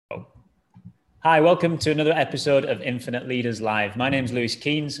Hi, welcome to another episode of Infinite Leaders Live. My name is Lewis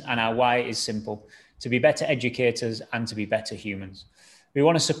Keynes, and our why is simple: to be better educators and to be better humans. We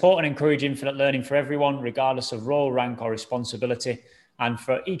want to support and encourage infinite learning for everyone, regardless of role, rank, or responsibility, and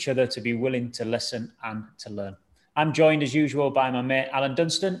for each other to be willing to listen and to learn. I'm joined, as usual, by my mate, Alan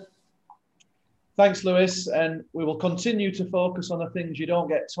Dunstan. Thanks, Lewis. And we will continue to focus on the things you don't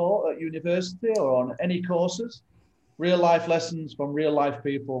get taught at university or on any courses. Real life lessons from real life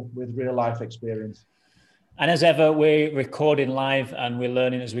people with real life experience. And as ever, we're recording live and we're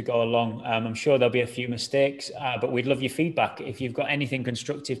learning as we go along. I'm sure there'll be a few mistakes, but we'd love your feedback. If you've got anything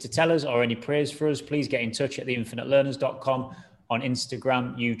constructive to tell us or any praise for us, please get in touch at theinfinitelearners.com on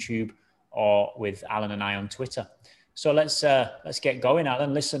Instagram, YouTube, or with Alan and I on Twitter. So let's get going,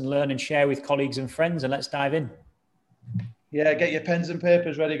 Alan. Listen, learn, and share with colleagues and friends, and let's dive in. Yeah, get your pens and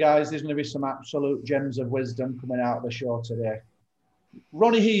papers ready, guys. There's going to be some absolute gems of wisdom coming out of the show today.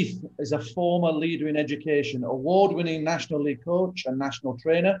 Ronnie Heath is a former leader in education, award-winning National League coach and national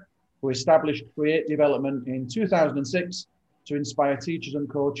trainer who established Create Development in 2006 to inspire teachers and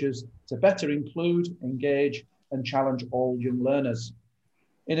coaches to better include, engage, and challenge all young learners.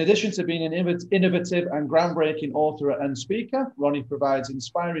 In addition to being an innovative and groundbreaking author and speaker, Ronnie provides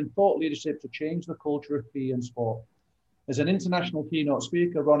inspiring thought leadership to change the culture of PE and sport. As an international keynote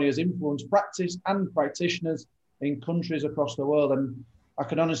speaker, Ronnie has influenced practice and practitioners in countries across the world. And I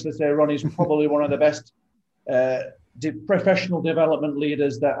can honestly say Ronnie's probably one of the best professional development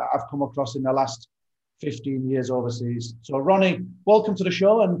leaders that I've come across in the last 15 years overseas. So Ronnie, welcome to the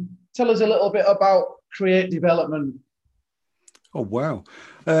show and tell us a little bit about Create Development. Oh, wow.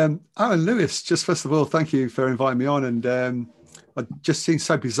 Alan Lewis, just first of all, thank you for inviting me on. And it just seems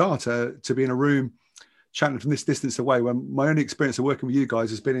so bizarre to be in a room chatting from this distance away when my only experience of working with you guys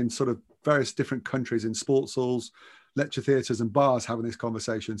has been in sort of various different countries, in sports halls, lecture theatres and bars, having this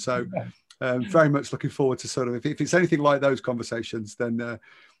conversation. So very much looking forward to sort of, if it's anything like those conversations, then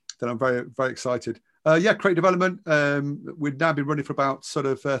I'm very, very excited. Create Development. We've now been running for about sort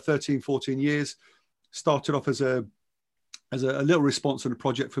of 13, 14 years. Started off as a little response on a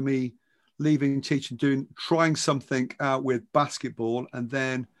project for me, leaving teaching, trying something out with basketball, and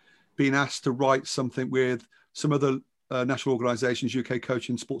then being asked to write something with some other national organisations, UK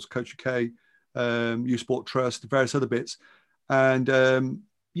Coaching, Sports Coach UK, Youth Sport Trust, various other bits, and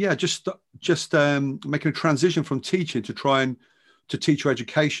just making a transition from teaching to trying to teacher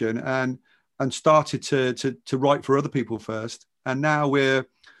education, and started to write for other people first, and now we're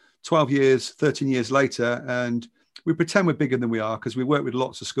 13 years later, and we pretend we're bigger than we are because we work with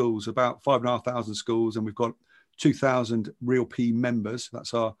lots of schools, about 5,500 schools, and we've got 2,000 real PE members.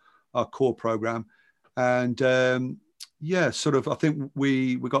 That's our core program. And I think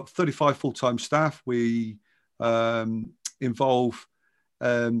we got 35 full-time staff. We involve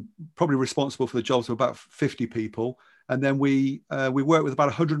probably responsible for the jobs of about 50 people. And then we work with about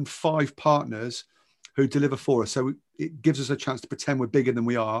 105 partners who deliver for us. So it gives us a chance to pretend we're bigger than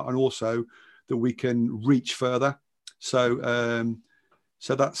we are, and also that we can reach further. So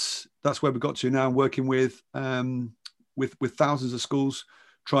that's where we got to now, working with thousands of schools,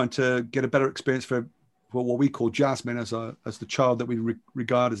 trying to get a better experience for what we call Jasmine as the child that we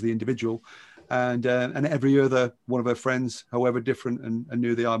regard as the individual, and every other one of her friends, however different and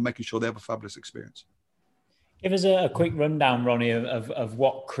new they are, making sure they have a fabulous experience. Give us a quick rundown, Ronnie, of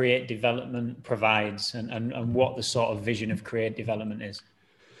what Create Development provides and what the sort of vision of Create Development is.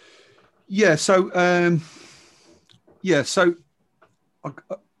 Yeah, so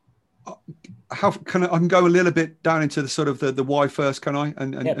how can I can go a little bit down into the sort of the why first, can I?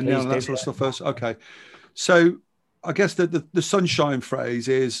 And that sort of stuff first. Okay. So I guess the sunshine phrase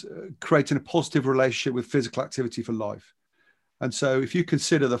is creating a positive relationship with physical activity for life. And so if you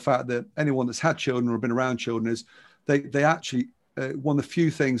consider the fact that anyone that's had children or been around children is they actually one of the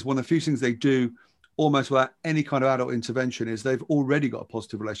few things they do almost without any kind of adult intervention is they've already got a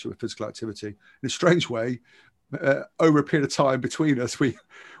positive relationship with physical activity. In a strange way, over a period of time between us, we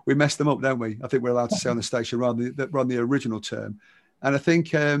mess them up, don't we? I think we're allowed to say on the station rather than run the original term. And I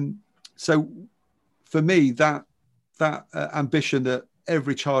think so for me, that ambition that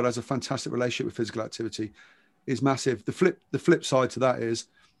every child has a fantastic relationship with physical activity is massive. The flip side to that is,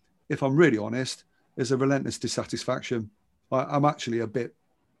 if I'm really honest, is a relentless dissatisfaction. I'm actually a bit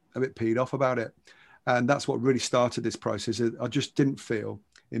peed off about it. And that's what really started this process. I just didn't feel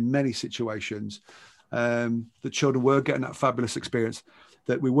in many situations that children were getting that fabulous experience,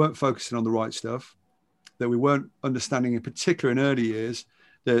 that we weren't focusing on the right stuff, that we weren't understanding, in particular in early years,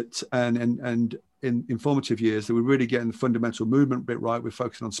 that and in informative years, that we're really getting the fundamental movement bit right. We're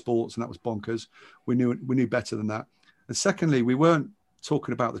focusing on sports, and that was bonkers. We knew better than that. And secondly, we weren't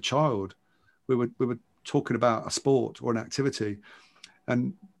talking about the child. were talking about a sport or an activity,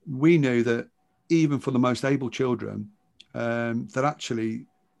 and we knew that even for the most able children, that actually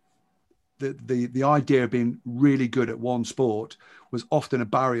the idea of being really good at one sport was often a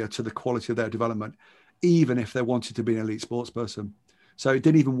barrier to the quality of their development, even if they wanted to be an elite sports person. So it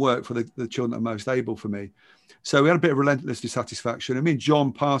didn't even work for the children that are most able for me. So we had a bit of relentless dissatisfaction. I mean,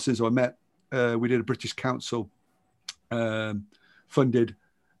 John Parsons, who I met, we did a British Council funded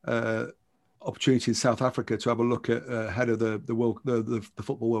opportunity in South Africa to have a look at ahead of the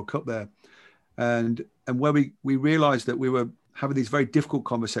Football World Cup there. And where we realized that we were having these very difficult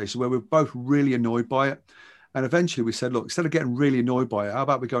conversations where we were both really annoyed by it. And eventually we said, look, instead of getting really annoyed by it, how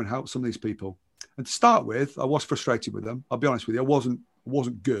about we go and help some of these people? And to start with, I was frustrated with them. I'll be honest with you, I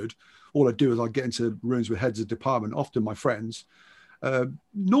wasn't good. All I do is I get into rooms with heads of department, often my friends,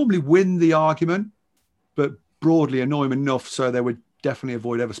 normally win the argument, but broadly annoy them enough so they would definitely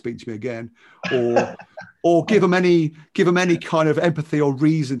avoid ever speaking to me again, or give them any kind of empathy or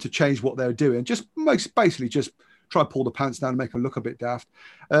reason to change what they're doing. Just basically just try and pull the pants down and make them look a bit daft.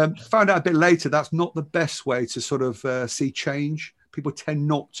 Found out a bit later that's not the best way to sort of see change. People tend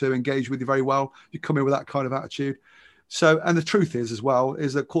not to engage with you very well. You come in with that kind of attitude. So, and the truth is as well,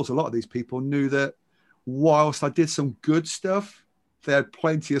 is that of course a lot of these people knew that whilst I did some good stuff, they had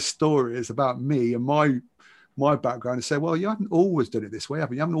plenty of stories about me and my background and say, well, you haven't always done it this way,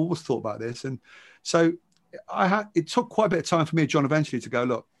 have you? You haven't always thought about this. And so it took quite a bit of time for me and John eventually to go,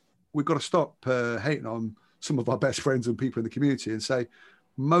 look, we've got to stop hating on some of our best friends and people in the community and say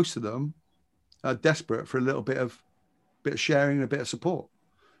most of them are desperate for a little bit of sharing and a bit of support.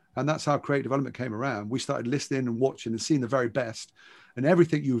 And that's how Create Development came around. We started listening and watching and seeing the very best. And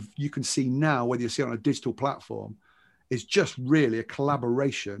everything you can see now, whether you see it on a digital platform, is just really a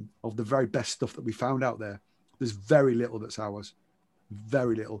collaboration of the very best stuff that we found out there. There's very little that's ours,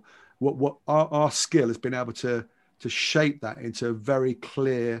 very little. What our skill has been able to shape that into a very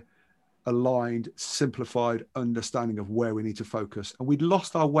clear, aligned, simplified understanding of where we need to focus. And we'd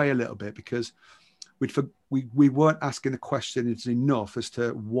lost our way a little bit because we weren't asking the questions enough as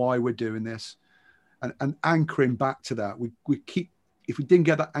to why we're doing this, and anchoring back to that. If we didn't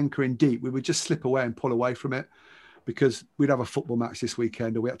get that anchoring deep, we would just slip away and pull away from it, because we'd have a football match this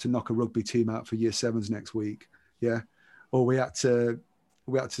weekend, or we had to knock a rugby team out for year 7s next week. Yeah. Or we had to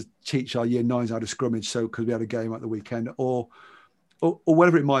teach our year 9s how to scrummage. So, cause we had a game at the weekend or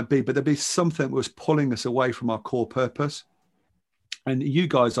whatever it might be, but there'd be something that was pulling us away from our core purpose. And you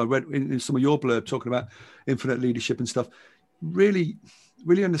guys, I read in some of your blurb talking about infinite leadership and stuff, really,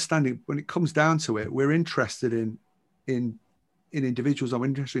 really understanding when it comes down to it, we're interested in individuals. I'm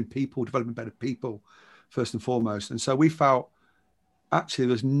interested in people, developing better people first and foremost. And so we felt actually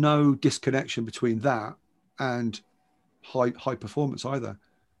there's no disconnection between that and high performance either.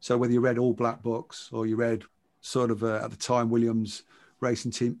 So whether you read All Black books or you read sort of at the time Williams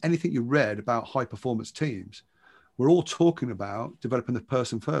racing team, anything you read about high performance teams, we're all talking about developing the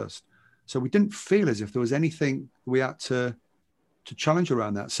person first. So we didn't feel as if there was anything we had to challenge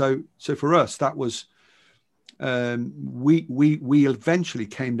around that. So for us, that was we eventually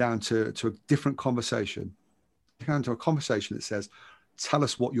came down to a different conversation, down to a conversation that says, tell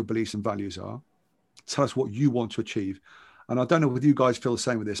us what your beliefs and values are, tell us what you want to achieve. And I don't know whether you guys feel the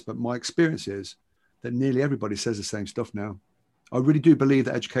same with this, but my experience is that nearly everybody says the same stuff now. I really do believe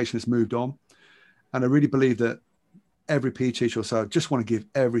that education has moved on, and I really believe that every PE teacher will say, I just want to give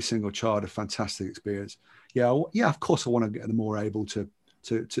every single child a fantastic experience. Yeah, of course I want to get them more able to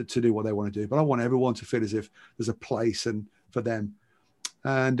do what they want to do, but I want everyone to feel as if there's a place and for them.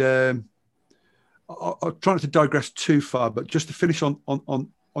 And I'll try not to digress too far, but just to finish on,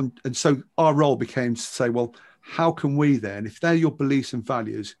 and so our role became to say, well, how can we then, if they're your beliefs and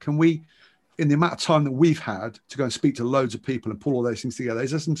values, can we, in the amount of time that we've had to go and speak to loads of people and pull all those things together,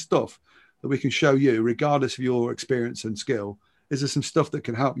 is there some stuff that we can show you, regardless of your experience and skill? Is there some stuff that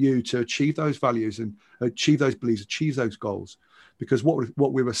can help you to achieve those values and achieve those beliefs, achieve those goals? Because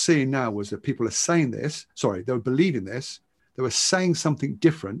what we were seeing now was that people are saying this, they were believing this, they were saying something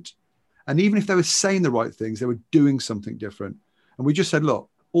different. And even if they were saying the right things, they were doing something different. And we just said, look,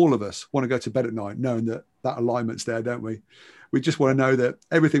 all of us want to go to bed at night knowing that alignment's there, don't we? We just want to know that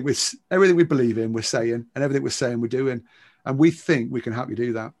everything we believe in, we're saying, and everything we're saying, we're doing. And we think we can help you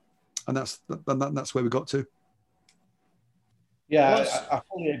do that. And that's where we got to. Yeah, I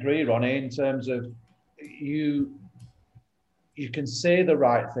fully agree, Ronnie, in terms of you can say the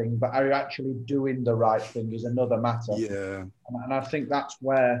right thing, but are you actually doing the right thing is another matter. Yeah. And I think that's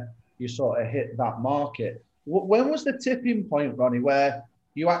where you sort of hit that market. When was the tipping point, Ronnie, where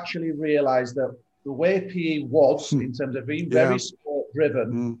you actually realised that the way PE was, in terms of being very sport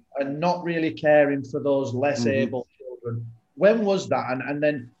driven and not really caring for those less able children. When was that? And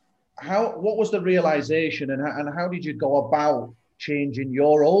then what was the realization, and how did you go about changing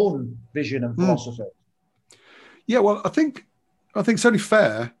your own vision and philosophy? Yeah, well, I think it's only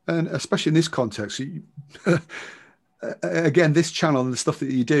fair, and especially in this context, again, this channel and the stuff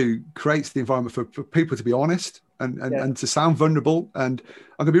that you do creates the environment for people to be honest and to sound vulnerable. And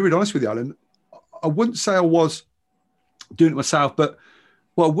I'm going to be really honest with you, Alan. I wouldn't say I was doing it myself, but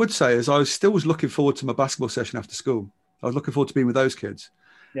what I would say is I still was looking forward to my basketball session after school. I was looking forward to being with those kids.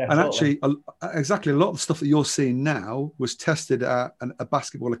 Yeah, and totally. Actually, exactly a lot of the stuff that you're seeing now was tested at a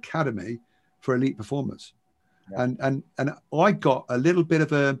basketball academy for elite performers. Yeah. And I got a little bit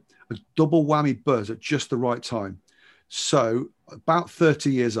of a double whammy buzz at just the right time. So about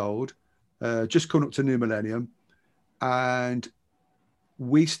 30 years old, just coming up to new millennium, and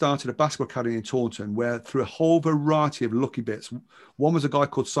we started a basketball academy in Taunton where through a whole variety of lucky bits, one was a guy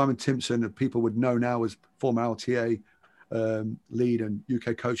called Simon Timpson, that people would know now as former LTA lead and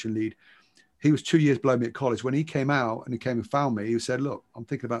UK coaching lead. He was 2 years below me at college. When he came out and he came and found me, he said, look, I'm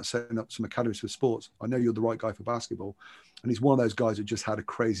thinking about setting up some academies for sports. I know you're the right guy for basketball. And he's one of those guys that just had a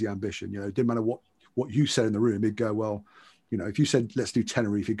crazy ambition. You know, it didn't matter what you said in the room. He'd go, well, you know, if you said, let's do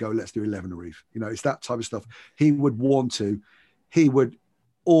Tenerife, he'd go, let's do 11 Tenerife. You know, it's that type of stuff. He would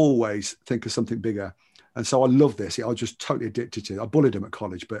always think of something bigger. And so I love this. I was just totally addicted to it. I bullied him at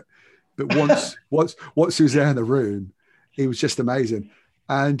college, but once he was there in the room, he was just amazing.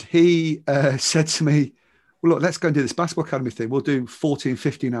 And he said to me, well, look, let's go and do this basketball academy thing. We'll do 14,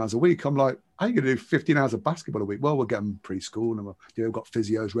 15 hours a week. I'm like, how are you going to do 15 hours of basketball a week? Well, we'll get them preschool and we've got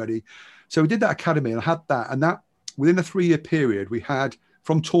physios ready. So we did that academy and I had that. And that within a 3-year period, we had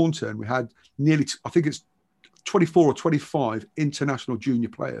from Taunton, we had nearly, I think it's 24 or 25 international junior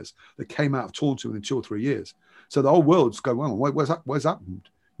players that came out of Taunton within 2 or 3 years. So the whole world's going, well, where's that? You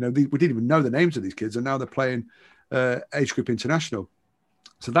know, we didn't even know the names of these kids, and now they're playing age group international.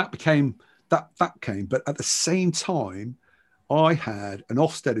 So that came. But at the same time, I had an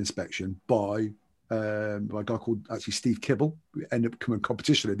Ofsted inspection by a guy called actually Steve Kibble. We ended up becoming a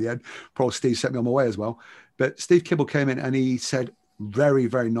competition in the end. Probably Steve set me on my way as well. But Steve Kibble came in and he said very,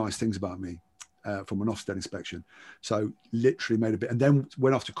 very nice things about me. From an Ofsted inspection. So literally made a bit, and then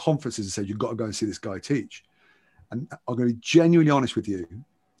went off to conferences and said, you've got to go and see this guy teach. And I'm going to be genuinely honest with you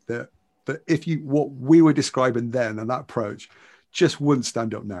that if what we were describing then and that approach just wouldn't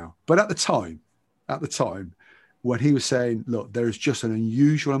stand up now. But at the time, when he was saying, look, there is just an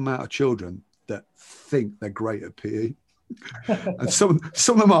unusual amount of children that think they're great at PE. And some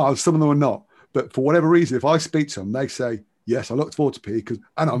of them are, some of them are not. But for whatever reason, if I speak to them, they say, yes, I look forward to PE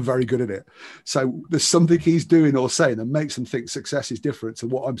and I'm very good at it. So there's something he's doing or saying that makes them think success is different to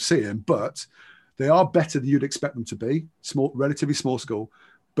what I'm seeing, but they are better than you'd expect them to be. Relatively small school,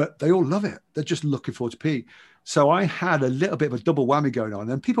 but they all love it. They're just looking forward to PE. So I had a little bit of a double whammy going on,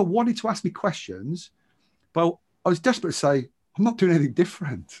 and people wanted to ask me questions, but I was desperate to say, I'm not doing anything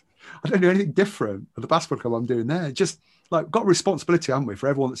different. I don't do anything different at the basketball club I'm doing there. Just like got a responsibility, haven't we, for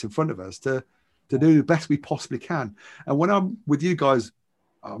everyone that's in front of us to do the best we possibly can. And when I'm with you guys,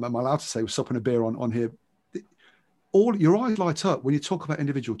 am I allowed to say we're supping a beer on here? All your eyes light up when you talk about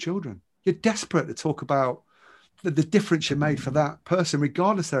individual children. You're desperate to talk about the difference you made for that person,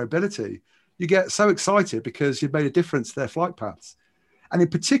 regardless of their ability. You get so excited because you've made a difference to their flight paths. And in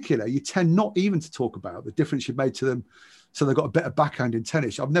particular, you tend not even to talk about the difference you've made to them so they've got a better backhand in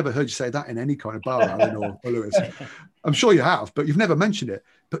tennis. I've never heard you say that in any kind of bar, Alan or Lewis. I'm sure you have, but you've never mentioned it.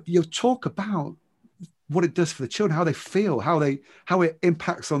 But you'll talk about what it does for the children, how they feel, how it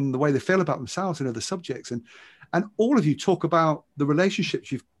impacts on the way they feel about themselves and other subjects. And all of you talk about the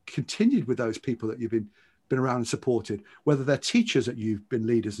relationships you've continued with those people that you've been around and supported, whether they're teachers that you've been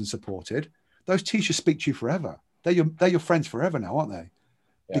leaders and supported. Those teachers speak to you forever. They're your friends forever now, aren't they?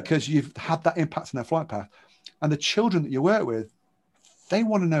 Yeah. Because you've had that impact on their flight path. And the children that you work with, they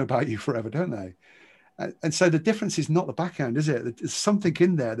want to know about you forever, don't they? And so the difference is not the backhand, is it? There's something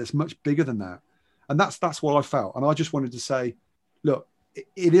in there that's much bigger than that. And that's what I felt. And I just wanted to say, look,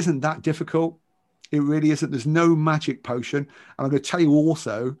 it isn't that difficult. It really isn't. There's no magic potion. And I'm going to tell you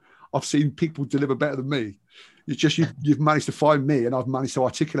also, I've seen people deliver better than me. It's just you've managed to find me and I've managed to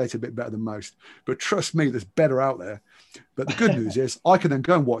articulate a bit better than most. But trust me, there's better out there. But the good news is I can then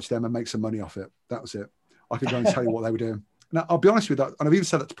go and watch them and make some money off it. That was it. I could go and tell you what they were doing. Now, I'll be honest with that. And I've even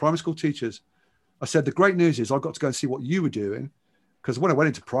said that to primary school teachers. I said, the great news is I got to go and see what you were doing. Because when I went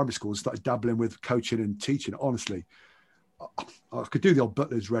into primary school and started dabbling with coaching and teaching, honestly, I could do the old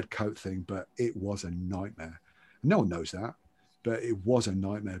Butler's red coat thing, but it was a nightmare. No one knows that, but it was a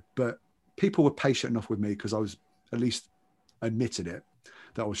nightmare. But people were patient enough with me because I was at least admitted it,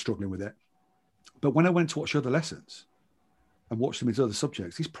 that I was struggling with it. But when I went to watch other lessons and watch them in other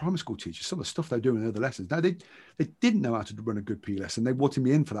subjects, these primary school teachers, some of the stuff they're doing in other lessons, now they didn't know how to run a good PE lesson. They wanted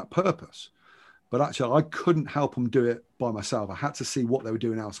me in for that purpose. But actually, I couldn't help them do it by myself. I had to see what they were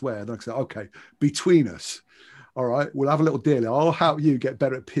doing elsewhere. Then I said, okay, between us, all right, we'll have a little deal. I'll help you get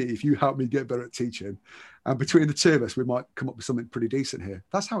better at PE if you help me get better at teaching. And between the two of us, we might come up with something pretty decent here.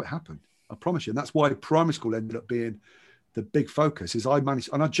 That's how it happened. I promise you. And that's why primary school ended up being the big focus. Is I managed,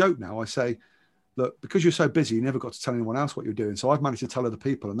 and I joke now, I say, look, because you're so busy, you never got to tell anyone else what you're doing. So I've managed to tell other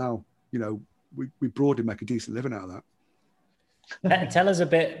people. And now, you know, we broadly make a decent living out of that. Tell us a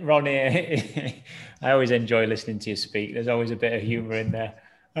bit, Ronnie. I always enjoy listening to you speak. There's always a bit of humor in there.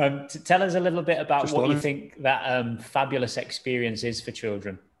 Tell us a little bit about what you think that fabulous experience is for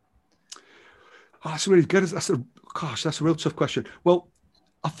children. Oh, that's really good. That's a real tough question. Well,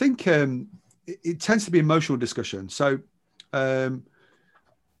 I think it tends to be emotional discussion. So,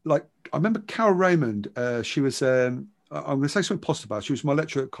 like, I remember Carol Raymond. She was, I'm going to say something positive about her. She was my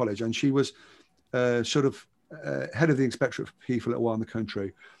lecturer at college, and she was sort of head of the inspectorate for PE for a little while in the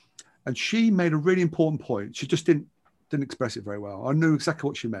country. And she made a really important point. She just didn't express it very well. I knew exactly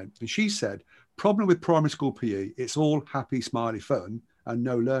what she meant. And she said, problem with primary school PE, it's all happy, smiley fun and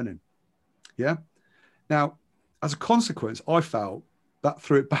no learning. Yeah. Now, as a consequence, I felt that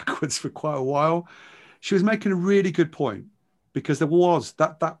threw it backwards for quite a while. She was making a really good point, because there was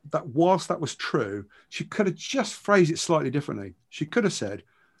that whilst that was true, she could have just phrased it slightly differently. She could have said,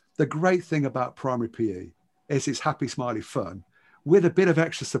 the great thing about primary PE is it's happy, smiley fun. With a bit of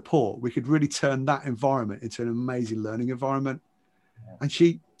extra support, we could really turn that environment into an amazing learning environment.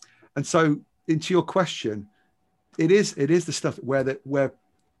 Yeah. And so into your question, it is the stuff where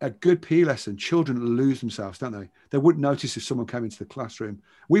a good PE lesson, children lose themselves, don't they? They wouldn't notice if someone came into the classroom.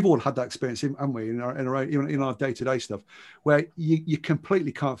 We've all had that experience, haven't we, in our day-to-day stuff, where you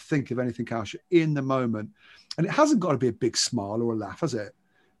completely can't think of anything else. You're in the moment. And it hasn't got to be a big smile or a laugh, has it?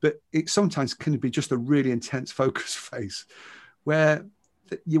 But it sometimes can be just a really intense focus face, where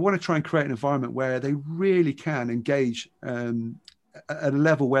you want to try and create an environment where they really can engage at a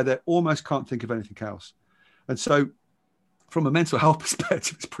level where they almost can't think of anything else. And so from a mental health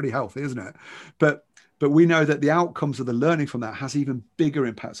perspective, it's pretty healthy, isn't it? But we know that the outcomes of the learning from that has even bigger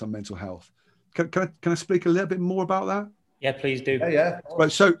impacts on mental health. Can I speak a little bit more about that? Yeah, please do. Yeah.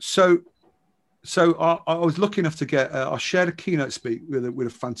 Right. So I was lucky enough to get, I shared a keynote speak with a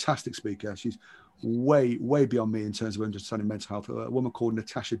fantastic speaker. She's way beyond me in terms of understanding mental health. A woman called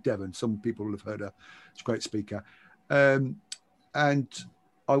Natasha Devon. Some people will have heard her. She's a great speaker. And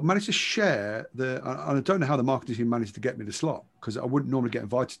I managed to share and I don't know how the marketing team managed to get me the slot, because I wouldn't normally get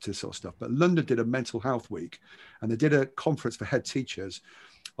invited to this sort of stuff. But London did a mental health week, and they did a conference for head teachers.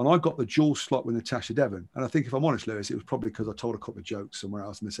 And I got the dual slot with Natasha Devon. And I think, if I'm honest, Lewis, it was probably because I told a couple of jokes somewhere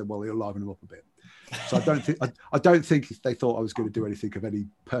else, and they said, well, you'll liven them up a bit. So I don't think they thought I was going to do anything of any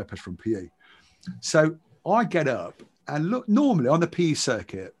purpose from PE. So I get up and look, normally on the PE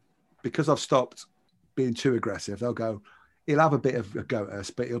circuit, because I've stopped being too aggressive, they'll go, he'll have a bit of a go at us,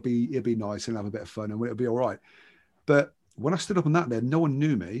 but it'll be nice and have a bit of fun, and it'll be all right. But when I stood up on that there, no one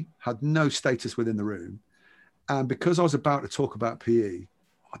knew me, had no status within the room. And because I was about to talk about PE,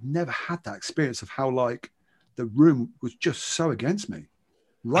 I'd never had that experience of how, like, the room was just so against me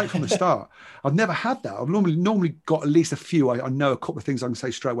right from the start. I've never had that. I've normally got at least a few. I know a couple of things I can say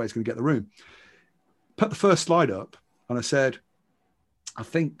straight away is going to get the room. Put the first slide up, and I said, I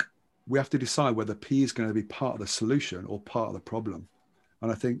think we have to decide whether PE is going to be part of the solution or part of the problem.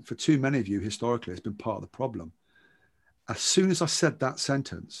 And I think for too many of you, historically, it's been part of the problem. As soon as I said that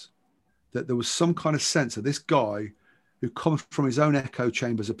sentence, that there was some kind of sense of this guy who comes from his own echo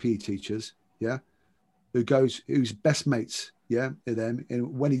chambers of PE teachers, yeah, who's best mates, yeah, them.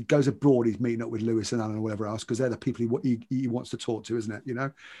 And when he goes abroad, he's meeting up with Lewis and Alan or whatever else, because they're the people he wants to talk to, isn't it? You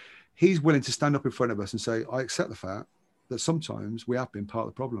know, he's willing to stand up in front of us and say, I accept the fact that sometimes we have been part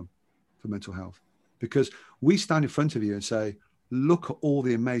of the problem for mental health, because we stand in front of you and say, look at all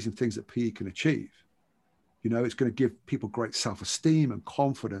the amazing things that PE can achieve. You know, it's going to give people great self-esteem and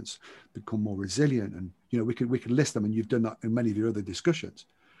confidence, become more resilient. And, you know, we can list them, and you've done that in many of your other discussions.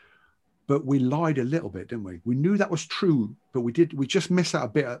 But we lied a little bit, didn't we? We knew that was true, but we just miss out a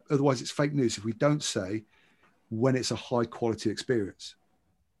bit. Otherwise, it's fake news if we don't say when it's a high quality experience.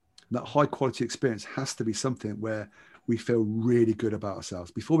 And that high quality experience has to be something where we feel really good about ourselves.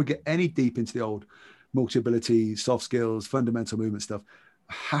 Before we get any deep into the old multi-ability, soft skills, fundamental movement stuff,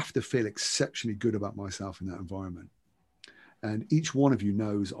 I have to feel exceptionally good about myself in that environment. And each one of you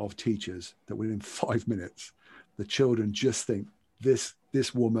knows of teachers that within 5 minutes, the children just think, this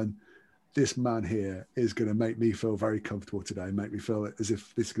woman this man here is going to make me feel very comfortable today, make me feel as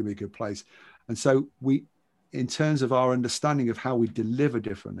if this is going to be a good place. And so in terms of our understanding of how we deliver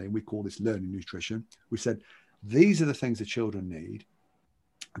differently, we call this learning nutrition. We said, these are the things the children need.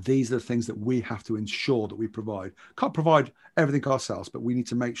 These are the things that we have to ensure that we provide. Can't provide everything ourselves, but we need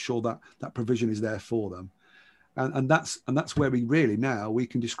to make sure that that provision is there for them. And that's where we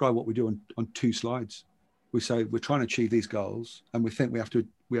can describe what we do on 2 slides. We say we're trying to achieve these goals, and we think we have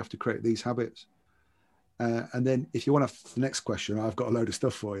to create these habits. And then if you want the next question, I've got a load of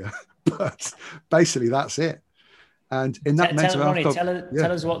stuff for you. But basically, that's it. And in that mental health, Ronnie,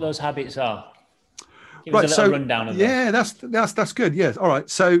 tell us what those habits are. Give us a little rundown of them. That's good. Yes. All right.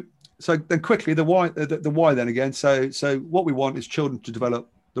 So then quickly the why then again. So what we want is children to develop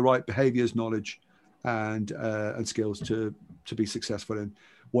the right behaviors, knowledge, and skills to be successful in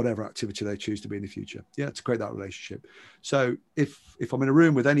whatever activity they choose to be in the future. Yeah, to create that relationship. So if I'm in a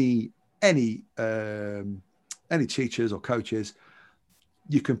room with any teachers or coaches,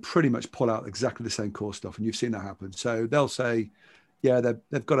 you can pretty much pull out exactly the same core stuff, and you've seen that happen. So they'll say, yeah,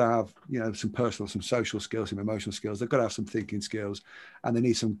 they've got to have, some personal, some social skills, some emotional skills. They've got to have some thinking skills, and they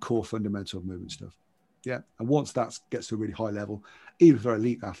need some core fundamental movement stuff. Yeah. And once that gets to a really high level, even if they're an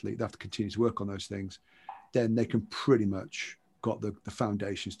elite athlete, they have to continue to work on those things. Then they can pretty much got the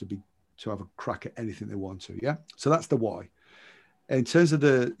foundations to have a crack at anything they want to. Yeah. So that's the why. In terms of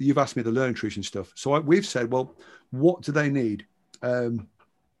you've asked me the learning nutrition stuff. So we've said, well, what do they need?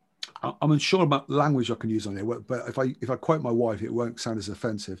 I'm unsure about language I can use on here, but if I quote my wife, it won't sound as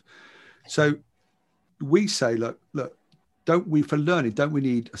offensive. So we say, look, don't we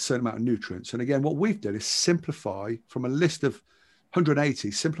need a certain amount of nutrients? And again, what we've done is simplify from a list of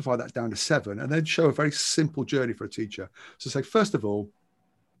 180, simplify that down to 7, and then show a very simple journey for a teacher. So say, first of all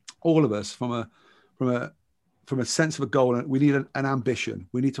of us from a sense of a goal, we need an ambition.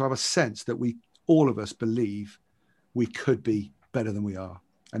 We need to have a sense that all of us believe we could be better than we are.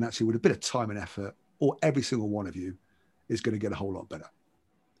 And actually, with a bit of time and effort, or every single one of you is going to get a whole lot better.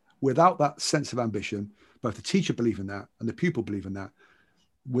 Without that sense of ambition, both the teacher believe in that and the pupil believe in that.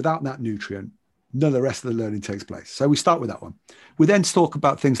 Without that nutrient, none of the rest of the learning takes place. So we start with that one. We then talk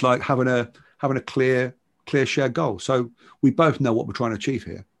about things like having a clear shared goal. So we both know what we're trying to achieve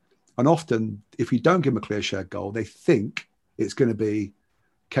here. And often, if you don't give them a clear shared goal, they think it's going to be,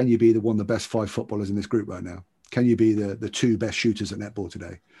 can you be one of the best 5 footballers in this group right now? Can you be the 2 best shooters at netball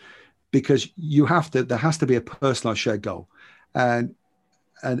today? Because there has to be a personalized shared goal. And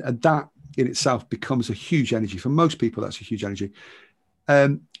that in itself becomes a huge energy. For most people, that's a huge energy.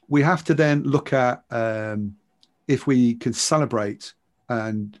 We have to then look at if we can celebrate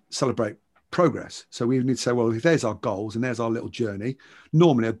progress. So we need to say, well, if there's our goals and there's our little journey,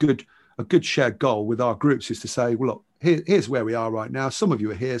 normally a good shared goal with our groups is to say, well, look, here's where we are right now. Some of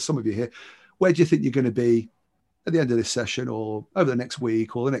you are here, some of you are here. Where do you think you're going to be at the end of this session, or over the next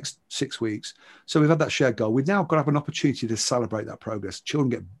week, or the next 6 weeks? So we've had that shared goal. We've now got to have an opportunity to celebrate that progress.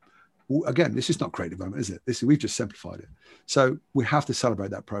 Children again, this is not creative development, is it? We've just simplified it. So we have to celebrate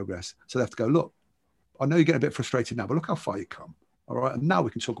that progress. So they have to go, look, I know you're getting a bit frustrated now, but look how far you come. All right. And now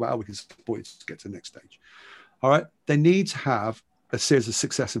we can talk about how we can support you to get to the next stage. All right. They need to have a series of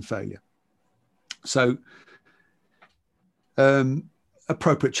success and failure. So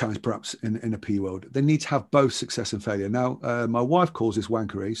appropriate challenge, perhaps, in a PE world. They need to have both success and failure. Now, my wife calls this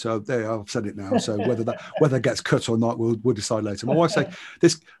wankery, so there, I've said it now. So whether that gets cut or not, we'll decide later. My wife say,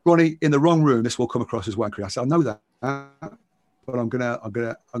 "This, Ronnie, in the wrong room, this will come across as wankery." I said, "I know that, but I'm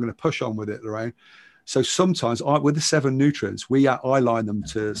gonna push on with it, Lorraine." So sometimes, with the 7 nutrients, I line them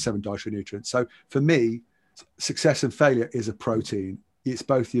to 7 dietary nutrients. So for me, success and failure is a protein. It's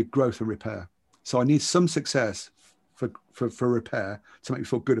both your growth and repair. So I need some success for repair to make me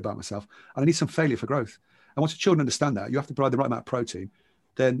feel good about myself, and I need some failure for growth. And once the children understand that, you have to provide the right amount of protein,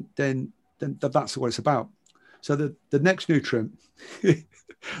 then that's what it's about. So the next nutrient, is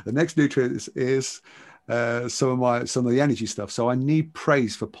some of the energy stuff. So I need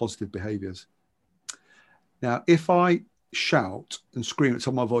praise for positive behaviors. Now, if I shout and scream at the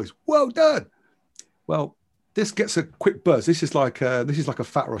top of my voice, "Well done," well, this gets a quick buzz. This is like a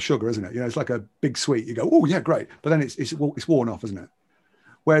fat or a sugar, isn't it? It's like a big sweet. You go, "Oh yeah, great," but then it's worn off, isn't it?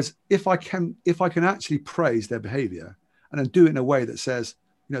 Whereas if I can actually praise their behavior and then do it in a way that says,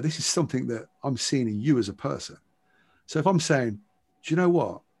 this is something that I'm seeing in you as a person. So if I'm saying, "Do you know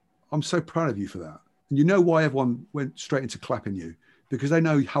what? I'm so proud of you for that," and you know why everyone went straight into clapping you, because they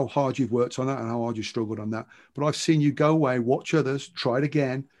know how hard you've worked on that and how hard you struggled on that. But I've seen you go away, watch others, try it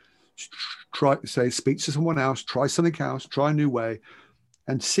again. Speak to someone else, try something else, try a new way,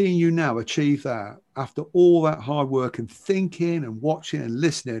 and seeing you now achieve that after all that hard work and thinking and watching and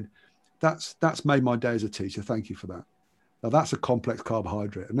listening, That's made my day as a teacher. Thank you for that. Now that's a complex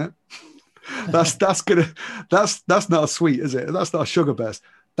carbohydrate, isn't it? that's not a sweet, is it? That's not a sugar burst.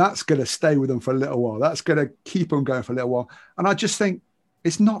 That's going to stay with them for a little while. That's going to keep them going for a little while. And I just think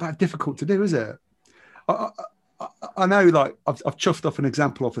it's not that difficult to do, is it? I know, like I've chuffed off an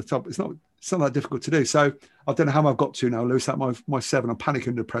example off the top. It's not that difficult to do. So I don't know how I've got to now, Lewis. At my 7, I'm panicking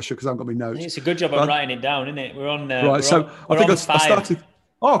under pressure because I haven't got my notes. It's a good job of writing it down, isn't it? We're on right. I think I started.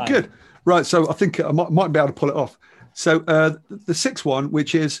 Oh, five. Good. Right. So I think I might be able to pull it off. So the 6th one,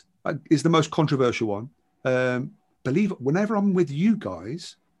 which is the most controversial one. Believe it, whenever I'm with you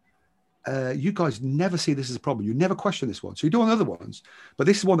guys never see this as a problem. You never question this one. So you do on other ones, but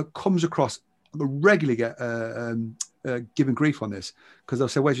this is one that comes across. I regularly get given grief on this because they'll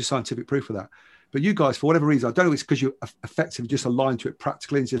say, "Where's your scientific proof for that?" But you guys, for whatever reason, I don't know if it's because you're effectively just aligned to it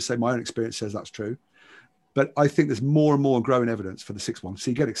practically and just say, "My own experience says that's true." But I think there's more and more growing evidence for the 6th one.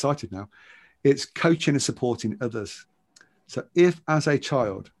 So you get excited now. It's coaching and supporting others. So if, as a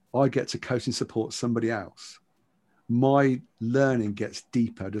child, I get to coach and support somebody else, my learning gets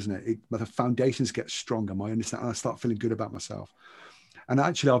deeper, doesn't it? The foundations get stronger. My understanding, I start feeling good about myself. And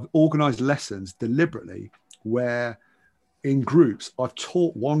actually, I've organized lessons deliberately where in groups, I've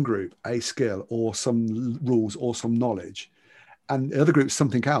taught one group a skill or some rules or some knowledge, and the other group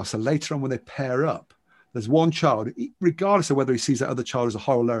something else. So later on, when they pair up, there's one child, regardless of whether he sees that other child as a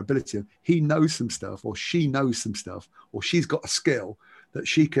higher or lower ability, he knows some stuff or she knows some stuff, or she's got a skill that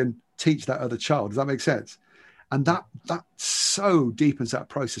she can teach that other child. Does that make sense? And that so deepens that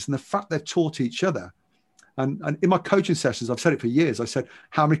process. And the fact they've taught each other. And in my coaching sessions, I've said it for years. I said,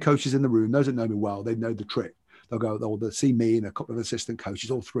 how many coaches in the room? Those that know me well, they know the trick. They'll see me and a couple of assistant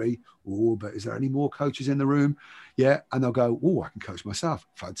coaches, all 3. Oh, but is there any more coaches in the room? Yeah. And they'll go, oh, I can coach myself.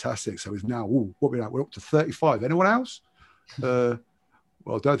 Fantastic. So it's now, what we're up to 35. Anyone else? Well,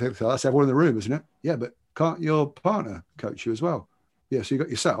 I don't think so. That's everyone in the room, isn't it? Yeah, but can't your partner coach you as well? Yeah, so you got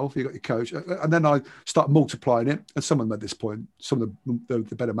yourself, you got your coach, and then I start multiplying it. And some of them at this point, some of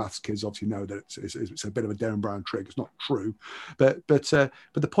the better maths kids obviously know that it's a bit of a Darren Brown trick. It's not true, but the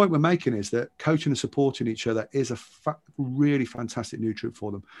point we're making is that coaching and supporting each other is a really fantastic nutrient for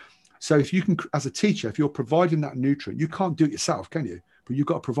them. So if you can, as a teacher, if you're providing that nutrient, you can't do it yourself, can you? But you've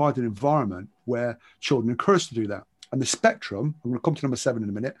got to provide an environment where children are encouraged to do that. And the spectrum, I'm going to come to number 7 in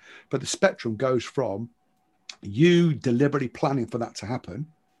a minute, but the spectrum goes from you deliberately planning for that to happen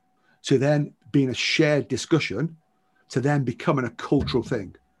to then being a shared discussion to then becoming a cultural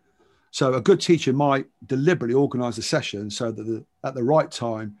thing. So a good teacher might deliberately organize a session so that at the right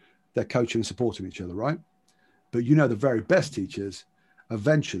time, they're coaching and supporting each other, right? But the very best teachers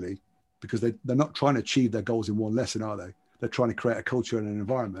eventually, because they're not trying to achieve their goals in one lesson, are they? They're trying to create a culture and an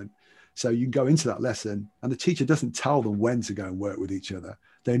environment. So you can go into that lesson and the teacher doesn't tell them when to go and work with each other.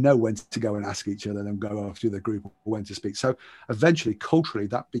 They know when to go and ask each other and then go after the group or when to speak. So eventually, culturally,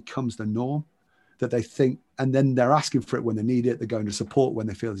 that becomes the norm that they think, and then they're asking for it when they need it. They're going to support when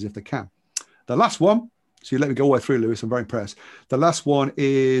they feel as if they can. The last one, so you let me go all the way through, Lewis. I'm very impressed. The last one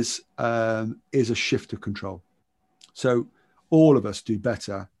is a shift of control. So all of us do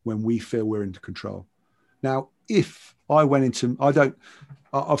better when we feel we're into control. Now, if I went into,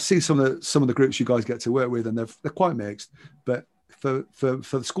 I've seen some of the groups you guys get to work with, and they're quite mixed. But for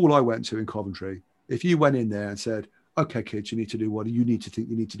the school I went to in Coventry, if you went in there and said, "Okay, kids, you need to do what you need to think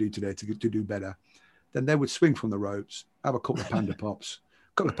you need to do today to do better," then they would swing from the ropes, have a couple of panda pops,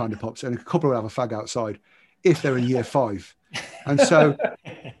 and a couple would have a fag outside if they're in year 5. And so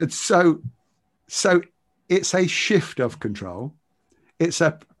it's a shift of control. It's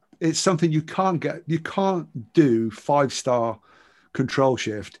something you can't do 5-star control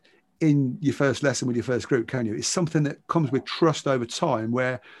shift in your first lesson with your first group, can you? It's something that comes with trust over time,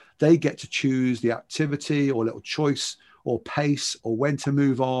 where they get to choose the activity or little choice or pace or when to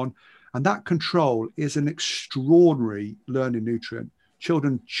move on. And that control is an extraordinary learning nutrient.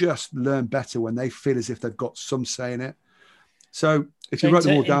 Children just learn better when they feel as if they've got some say in it. So if you wrote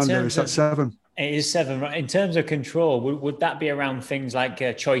them all down there, is that 7? It is 7, right? In terms of control, would that be around things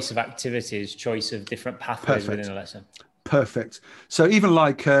like choice of activities, choice of different pathways within a lesson? Perfect. So even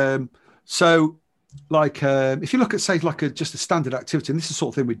if you look at, say, just a standard activity, and this is the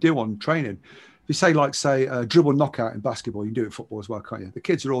sort of thing we do on training. If you say, dribble knockout in basketball, you can do it in football as well, can't you? The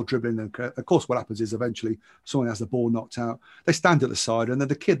kids are all dribbling. And of course, what happens is eventually someone has the ball knocked out. They stand at the side, and then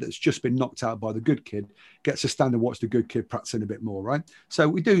the kid that's just been knocked out by the good kid gets to stand and watch the good kid practicing a bit more, right?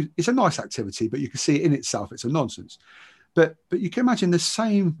 So it's a nice activity, but you can see in itself, it's a nonsense. But you can imagine the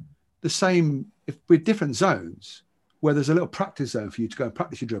same if with different zones, where there's a little practice zone for you to go and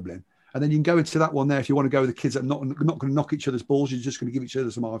practice your dribbling, And then you can go into that one there if you want to go with the kids that are not going to knock each other's balls. You're just going to give each other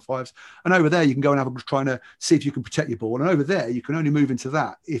some high fives. And over there, you can go and have a trying to see if you can protect your ball. And over there, you can only move into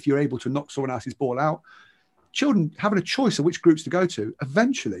that if you're able to knock someone else's ball out. Children having a choice of which groups to go to,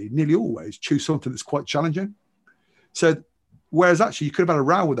 eventually, nearly always choose something that's quite challenging. So whereas actually you could have had a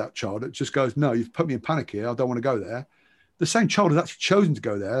row with that child that just goes, no, you've put me in panic here. I don't want to go there. The same child has actually chosen to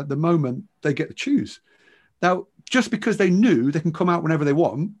go there the moment they get to choose. Now, just because they knew they can come out whenever they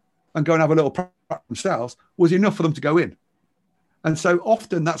want and go and have a little practice themselves was enough for them to go in. And so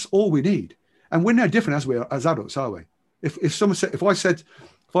often that's all we need. And we're no different as adults, are we? If I said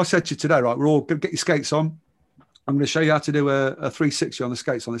to you today, right, we're all going to get your skates on, I'm going to show you how to do a 360 on the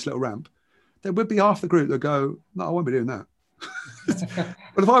skates on this little ramp, there would be half the group that go, no, I won't be doing that.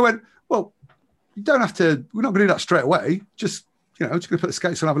 But if I went, well, you don't have to, we're not going to do that straight away. Just going to put the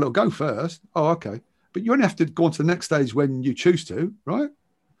skates on and have a little go first. Oh, okay. But you only have to go on to the next stage when you choose to, right?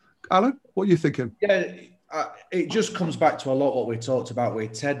 Alan, what are you thinking? Yeah, it just comes back to a lot what we talked about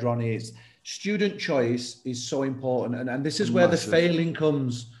with Ted, Ronnie. Is student choice is so important. And this is where the failing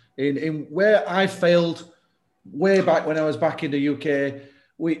comes in where I failed way back when I was back in the UK.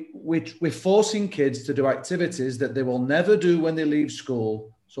 We're forcing kids to do activities that they will never do when they leave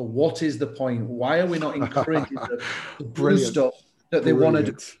school. So what is the point? Why are we not encouraging them to do stuff that they want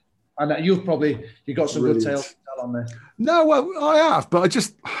to do? And you've got some good tales to tell on this. No, well, I have, but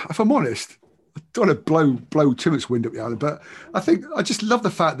if I'm honest, I don't want to blow too much wind up the island, but I just love the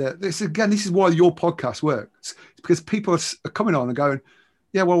fact that this is why your podcast works. It's because people are coming on and going,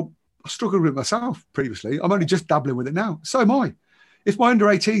 yeah, well, I struggled with it myself previously. I'm only just dabbling with it now. So am I. If my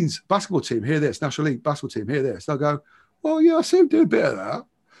under-18s basketball team hear this, National League basketball team hear this, they'll go, well, yeah, I see him do a bit of that.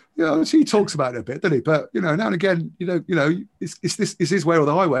 So he talks about it a bit, doesn't he? But, now and again, it's his way or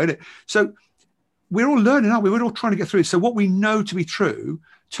the highway, isn't it? So we're all learning, aren't we? We're all trying to get through it. So what we know to be true,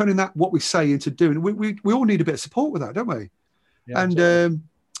 turning that, what we say into doing, we all need a bit of support with that, don't we? Yeah, and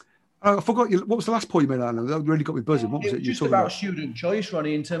I forgot what was the last point you made, Alan? That really got me buzzing. What was it? Just about student choice,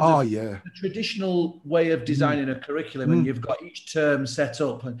 Ronnie, in terms of the traditional way of designing a curriculum, and you've got each term set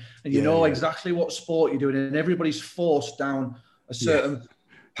up, and you know exactly what sport you're doing, and everybody's forced down a certain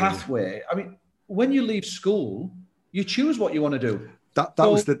pathway. I mean, when you leave school, you choose what you want to do.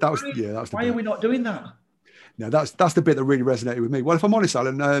 Why are we not doing that? No, that's the bit that really resonated with me. Well, if I'm honest,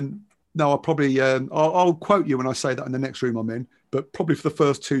 Alan, no, I'll probably I'll quote you when I say that in the next room I'm in, but probably for the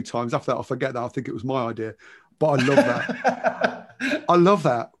first 2 times. After that, I'll forget that. I think it was my idea, but I love that. I love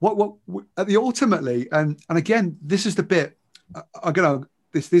that. What ultimately, and again, this is the bit.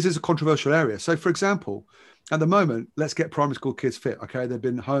 This is a controversial area. So, for example, at the moment, let's get primary school kids fit. Okay, they've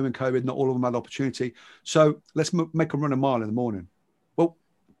been home in COVID. Not all of them had opportunity. So let's make them run a mile in the morning. Well,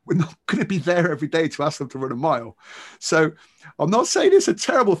 we're not going to be there every day to ask them to run a mile. So I'm not saying it's a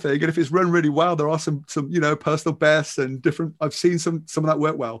terrible thing. And if it's run really well, there are some personal bests and different. I've seen some of that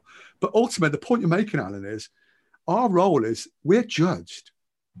work well. But ultimately, the point you're making, Alan, is our role is we're judged.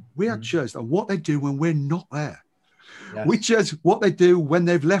 We are judged on what they do when we're not there. Yes. We judge what they do when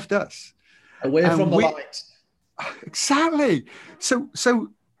they've left us. Away from the light. Exactly. So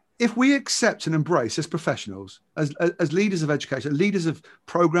if we accept and embrace as professionals, as leaders of education, leaders of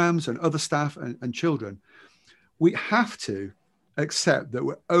programs and other staff and children, we have to accept that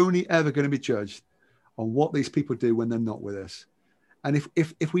we're only ever going to be judged on what these people do when they're not with us. And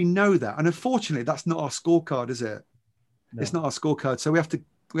if we know that, and unfortunately, that's not our scorecard, is it? No. It's not our scorecard. So we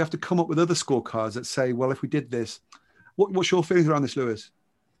have to come up with other scorecards that say, well, if we did this, what's your feelings around this, Lewis?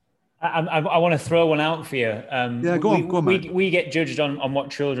 I want to throw one out for you. Go on, man. We get judged on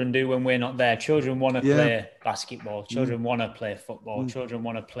what children do when we're not there. Children want to play basketball. Children want to play football. Children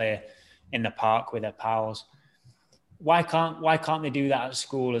want to play in the park with their pals. Why can't they do that at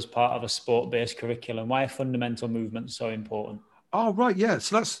school as part of a sport-based curriculum? Why are fundamental movements so important? Oh, right, yeah.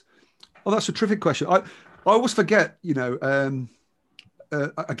 So that's a terrific question. I always forget,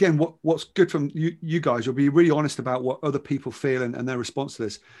 again, what's good from you guys, you'll be really honest about what other people feel and their response to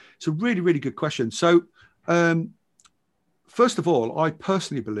this. It's a really, really good question. So, first of all, I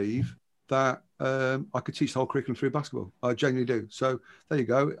personally believe that I could teach the whole curriculum through basketball. I genuinely do. So there you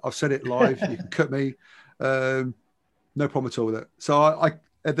go. I've said it live. You can cut me. No problem at all with it. So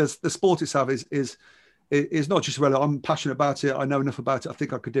the sport itself is not just relevant. I'm passionate about it. I know enough about it. I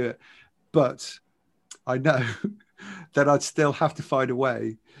think I could do it, but I know that I'd still have to find a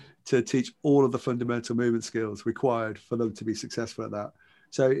way to teach all of the fundamental movement skills required for them to be successful at that.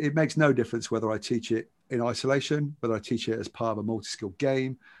 So it makes no difference whether I teach it in isolation, whether I teach it as part of a multi-skill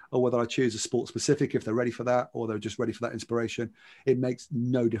game, or whether I choose a sport specific if they're ready for that, or they're just ready for that inspiration. It makes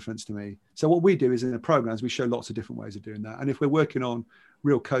no difference to me. So what we do is in the programs, we show lots of different ways of doing that. And if we're working on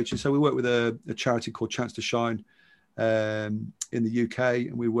real coaching, so we work with a charity called Chance to Shine in the UK,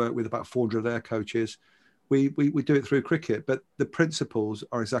 and we work with about 400 of their coaches. We do it through cricket, but the principles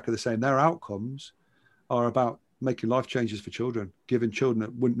are exactly the same. Their outcomes are about making life changes for children, giving children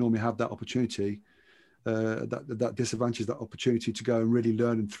that wouldn't normally have that opportunity, that disadvantage, that opportunity to go and really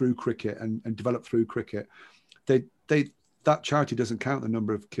learn through cricket and develop through cricket. That charity doesn't count the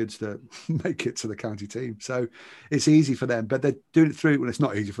number of kids that make it to the county team. So it's easy for them, but they're doing it through, well, it's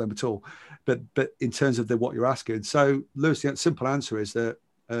not easy for them at all, but in terms of what you're asking. So Lewis, the simple answer is that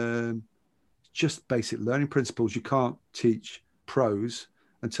just basic learning principles. You can't teach prose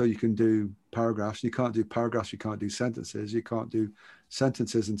until you can do paragraphs. You can't do paragraphs, you can't do sentences. You can't do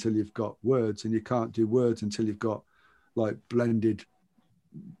sentences until you've got words, and you can't do words until you've got like blended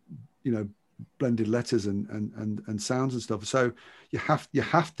letters and sounds and stuff. So you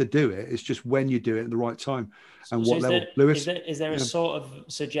have to do it. It's just when you do it at the right time and what level. Lewis, is there a sort of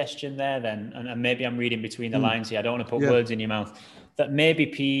suggestion there then, and maybe I'm reading between the lines here, I don't want to put words in your mouth, that maybe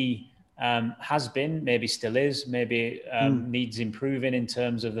PE has been, maybe still is, maybe needs improving in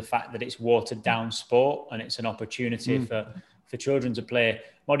terms of the fact that it's watered down sport, and it's an opportunity for children to play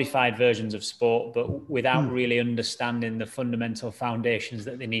modified versions of sport, but without really understanding the fundamental foundations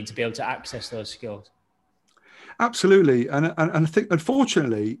that they need to be able to access those skills. Absolutely. And I think,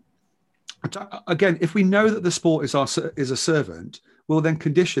 unfortunately, again, if we know that the sport is a servant, we'll then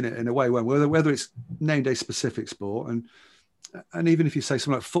condition it in a way whether it's named a specific sport, and even if you say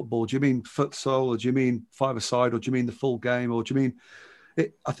something like football, do you mean futsal, or do you mean five-a-side, or do you mean the full game, or do you mean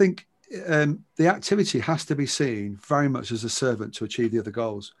it? I think the activity has to be seen very much as a servant to achieve the other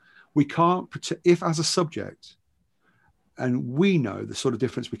goals. We can't if as a subject, and we know the sort of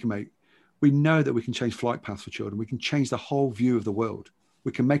difference we can make, we know that we can change flight paths for children. We can change the whole view of the world.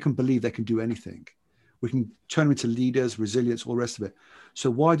 We can make them believe they can do anything. We can turn them into leaders, resilience, all the rest of it. So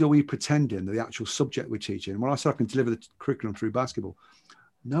why do we pretending that the actual subject we're teaching, when I say I can deliver the curriculum through basketball,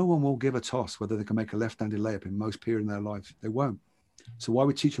 no one will give a toss whether they can make a left-handed layup in most periods in their life. They won't. So why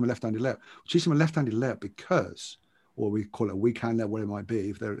we teach them a left-handed layup? We teach them a left-handed layup because, or we call it a weak hand layup, what it might be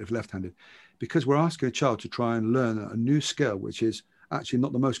if left-handed, because we're asking a child to try and learn a new skill, which is actually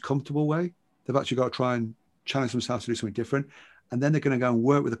not the most comfortable way. They've actually got to try and challenge themselves to do something different. And then they're going to go and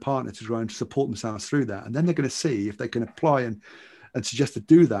work with a partner to try and support themselves through that. And then they're going to see if they can apply and suggest to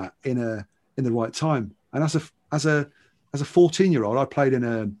do that in the right time. And as a 14-year-old, I played in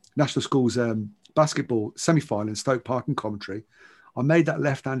a national schools basketball semi-final in Stoke Park and Coventry. I made that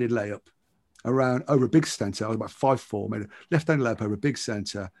left-handed layup over a big centre. I was about 5'4", made a left-handed layup over a big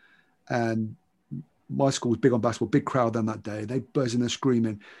centre. And my school was big on basketball, big crowd on that day. They buzzing and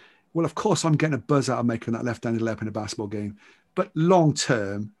screaming. Well, of course, I'm getting a buzz out of making that left-handed layup in a basketball game. But long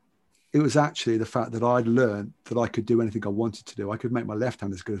term, it was actually the fact that I'd learned that I could do anything I wanted to do. I could make my left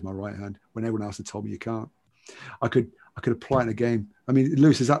hand as good as my right hand when everyone else had told me you can't. I could apply it in a game. I mean,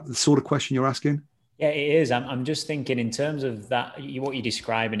 Lewis, is that the sort of question you're asking? Yeah, it is. I'm just thinking in terms of that, what you're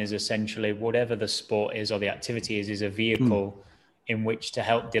describing is essentially whatever the sport is or the activity is a vehicle in which to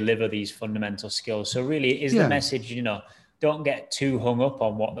help deliver these fundamental skills. So really, is the message, don't get too hung up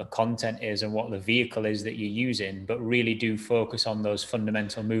on what the content is and what the vehicle is that you're using, but really do focus on those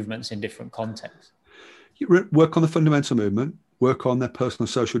fundamental movements in different contexts. You work on the fundamental movement, work on their personal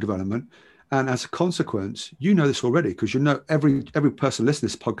social development. And as a consequence, you know this already, because every person listening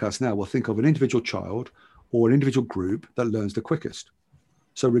to this podcast now will think of an individual child or an individual group that learns the quickest.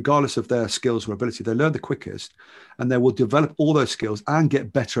 So regardless of their skills or ability, they learn the quickest, and they will develop all those skills and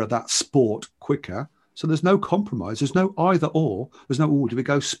get better at that sport quicker. So there's no compromise. There's no either or. There's no, do we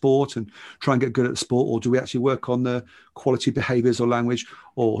go sport and try and get good at the sport, or do we actually work on the quality behaviors or language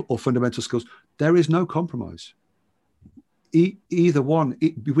or fundamental skills? There is no compromise. Either one,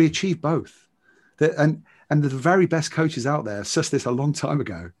 we achieve both. And the very best coaches out there sussed this a long time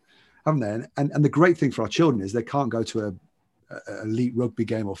ago, haven't they? And the great thing for our children is they can't go to a elite rugby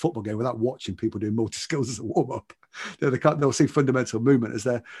game or football game without watching people doing multi-skills as a warm-up. They'll see fundamental movement as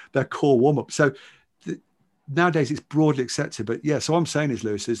their core warm-up. So nowadays it's broadly accepted. But yeah, so what I'm saying is,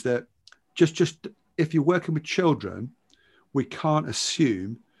 Lewis, is that just if you're working with children, we can't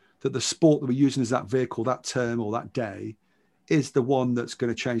assume that the sport that we're using as that vehicle, that term or that day is the one that's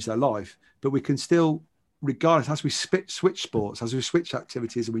going to change their life. But we can still, regardless, as we switch sports, as we switch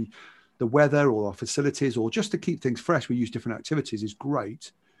activities, the weather or our facilities, or just to keep things fresh, we use different activities is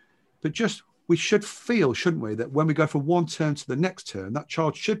great. But we should feel, shouldn't we, that when we go from one term to the next term, that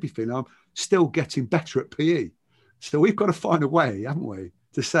child should be feeling, I'm still getting better at PE. So we've got to find a way, haven't we,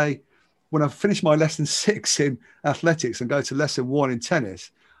 to say, when I finish my lesson 6 in athletics and go to lesson 1 in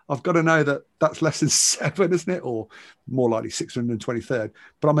tennis, I've got to know that that's lesson 7, isn't it? Or more likely 623rd.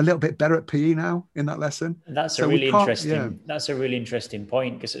 But I'm a little bit better at PE now in that lesson. That's a really interesting. That's a really interesting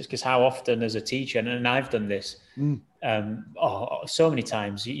point, because how often as a teacher, and I've done this, so many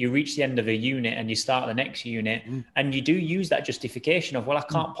times, you reach the end of a unit and you start the next unit, and you do use that justification of, well, I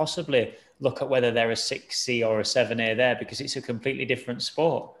can't possibly look at whether they're a 6C or a 7A there because it's a completely different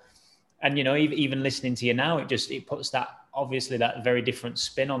sport. And, you know, even listening to you now, it puts that, obviously, that very different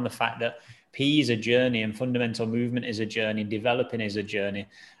spin on the fact that PE is a journey and fundamental movement is a journey, developing is a journey.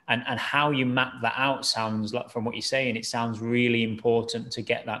 And how you map that out sounds like, from what you're saying, it sounds really important to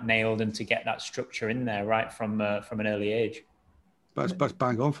get that nailed and to get that structure in there right from an early age. That's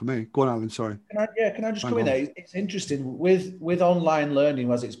bang on for me. Go on, Alan, sorry. Can I just come in there? It's interesting with online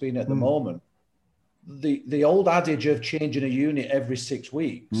learning as it's been at the moment, the old adage of changing a unit every 6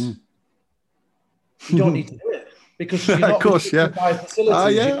 weeks, you don't need to do it because you're not of course, by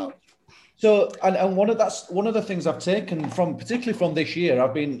facilities. So, and one of the things I've taken from, particularly from this year,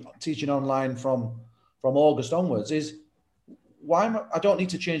 I've been teaching online from August onwards, is I don't need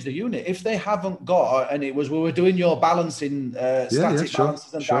to change the unit if they haven't got. And we were doing your balancing, static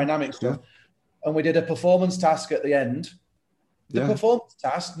balances and dynamic stuff, and we did a performance task at the end. The performance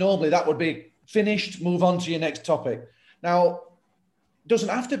task, normally that would be finished, move on to your next topic. Now, it doesn't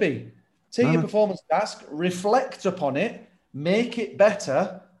have to be. Take your performance task, reflect upon it, make it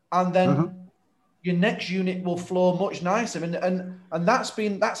better, and then your next unit will flow much nicer. And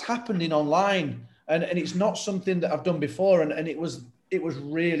that's happening online, and it's not something that I've done before, and it was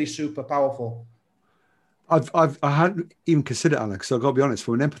really super powerful. I hadn't even considered, Alan, because I've got to be honest,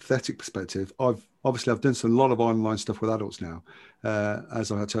 from an empathetic perspective, I've done a lot of online stuff with adults now,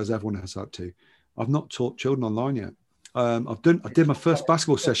 as everyone has had to. I've not taught children online yet. I did my first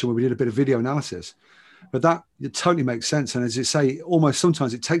basketball session where we did a bit of video analysis, but it totally makes sense. And as you say, almost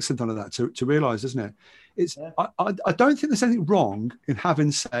sometimes it takes something like that to realize, doesn't it? I don't think there's anything wrong in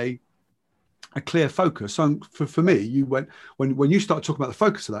having, say, a clear focus. So for me, you went, when you start talking about the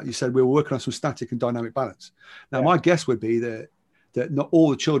focus of that, you said we were working on some static and dynamic balance. Now, my guess would be that not all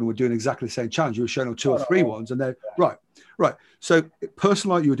the children were doing exactly the same challenge. You were showing them 2 or 3 ones, and they're right. So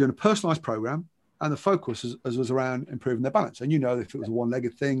you were doing a personalized program, and the focus was around improving their balance. And if it was a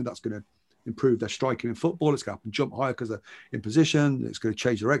one-legged thing, that's going to improve their striking in football. It's going to help them jump higher because they're in position. It's going to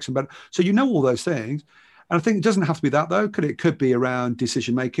change direction better. So all those things. And I think it doesn't have to be that, though. It could be around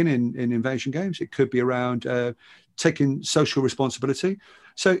decision-making in invasion games. It could be around taking social responsibility.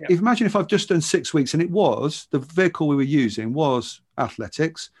 So imagine if I've just done 6 weeks, and the vehicle we were using was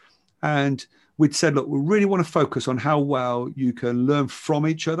athletics. And we'd said, look, we really want to focus on how well you can learn from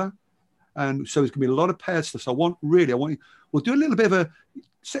each other. And so there's going to be a lot of paired stuff. So we'll do a little bit of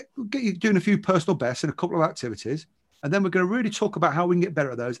get you doing a few personal bests and a couple of activities. And then we're going to really talk about how we can get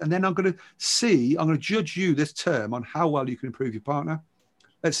better at those. And then I'm going to judge you this term on how well you can improve your partner.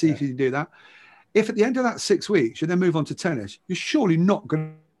 Let's see if you can do that. If at the end of that 6 weeks, you then move on to tennis, you're surely not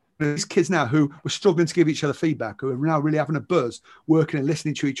going to, these kids now who were struggling to give each other feedback, who are now really having a buzz, working and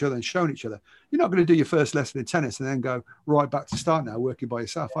listening to each other and showing each other. You're not going to do your first lesson in tennis and then go right back to start now working by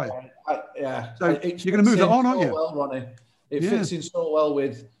yourself, are you? So you're going to move that on, aren't you? Well, Ronnie. It fits in so well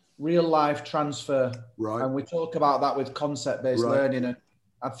with real life transfer. Right. And we talk about that with concept-based learning. And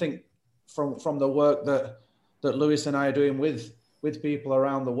I think from the work that Lewis and I are doing with people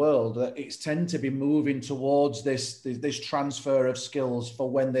around the world, that it's tend to be moving towards this transfer of skills for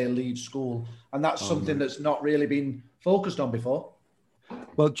when they leave school. And that's something that's not really been focused on before.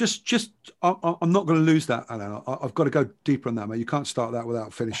 Well, I'm not going to lose that, Alan. I've got to go deeper on that, mate. You can't start that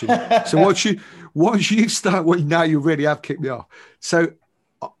without finishing. So once you start, now you really have kicked me off. So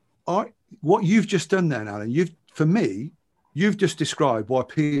what you've just done then, Alan, you've just described why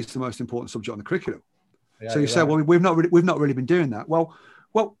PE is the most important subject on the curriculum. So you say, well, we've not really been doing that. Well,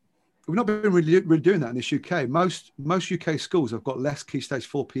 we've not been really doing that in this UK. Most UK schools have got less Key Stage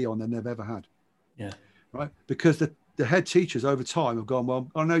 4 PE on than they've ever had. Yeah. Right. Because the head teachers over time have gone, well,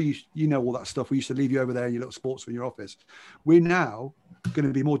 I know you know all that stuff. We used to leave you over there in your little sports in your office. We're now going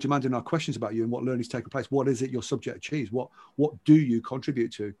to be more demanding in our questions about you and what learning is taking place. What is it your subject achieves? What do you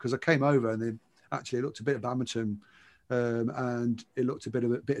contribute to? Because I came over and then actually it looked a bit of badminton and it looked a bit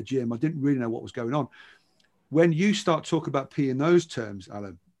of gym. I didn't really know what was going on. When you start talking about PE in those terms,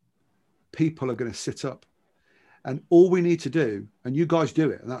 Alan, people are going to sit up. And all we need to do, and you guys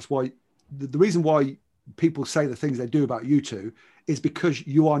do it, and that's why the reason why people say the things they do about you two is because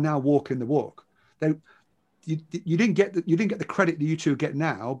you are now walking the walk. You didn't get the credit that you two get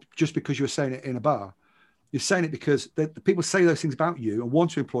now just because you were saying it in a bar. You're saying it because the people say those things about you and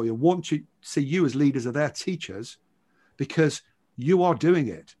want to employ you, want to see you as leaders of their teachers, because you are doing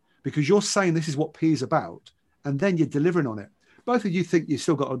it, because you're saying this is what PE is about, and then you're delivering on it. Both of you think you've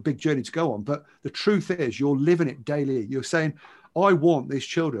still got a big journey to go on, but the truth is you're living it daily. You're saying, I want these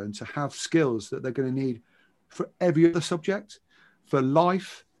children to have skills that they're going to need for every other subject, for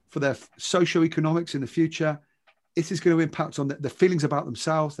life, for their socioeconomics in the future. It is going to impact on the feelings about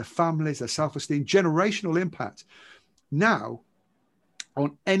themselves, their families, their self-esteem, generational impact. Now,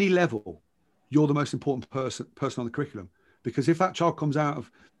 on any level, you're the most important person on the curriculum. Because if that child comes out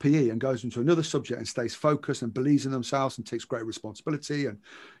of PE and goes into another subject and stays focused and believes in themselves and takes great responsibility and,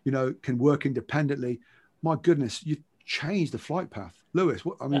 can work independently, my goodness, you've changed the flight path. Lewis,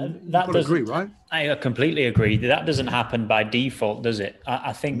 that you agree, right? I completely agree. That doesn't happen by default, does it?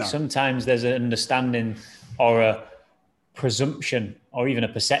 I think sometimes there's an understanding or a presumption or even a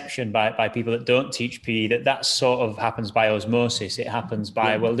perception by people that don't teach PE that sort of happens by osmosis. It happens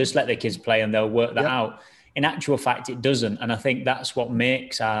by, well, just let the kids play and they'll work that out. In actual fact, it doesn't. And I think that's what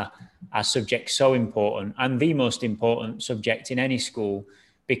makes our subject so important, and the most important subject in any school,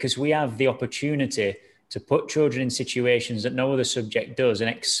 because we have the opportunity to put children in situations that no other subject does and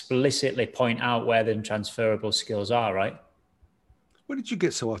explicitly point out where the transferable skills are, right? When did you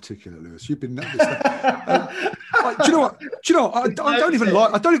get so articulate, Lewis? You've been at this. Do you know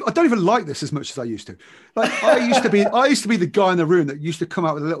what? I don't even like this as much as I used to. Like I used to be the guy in the room that used to come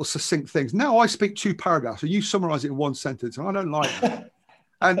out with little succinct things. Now I speak 2 paragraphs and you summarize it in 1 sentence, and I don't like that.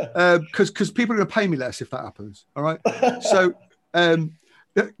 And because people are going to pay me less if that happens. All right. So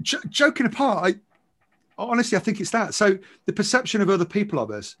joking apart, honestly, I think it's that. So the perception of other people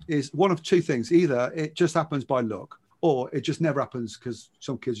of us is one of 2 things. Either it just happens by luck, or it just never happens because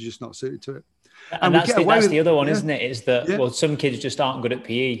some kids are just not suited to it. And that's the other one, isn't it? Is that, well, some kids just aren't good at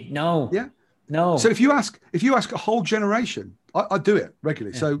PE. No. Yeah. No. So if you ask a whole generation, I do it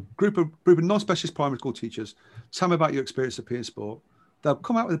regularly. Yeah. So group of non-specialist primary school teachers, tell me about your experience of PE and sport. They'll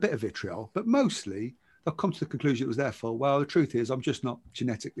come out with a bit of vitriol, but mostly they'll come to the conclusion it was their fault. Well, the truth is I'm just not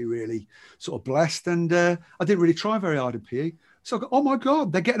genetically really sort of blessed, and I didn't really try very hard in PE. So I go, oh my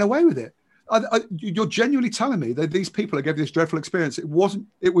God, they're getting away with it. You're genuinely telling me that these people that gave you this dreadful experience, it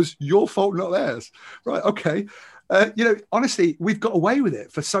was your fault, not theirs, right? Okay. Honestly, we've got away with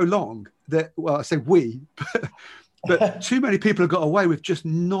it for so long that, well, I say we, but too many people have got away with just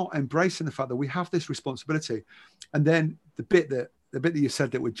not embracing the fact that we have this responsibility. And then the bit that you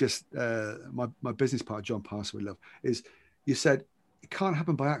said that would just, my business partner, John Parson, would love, is you said, it can't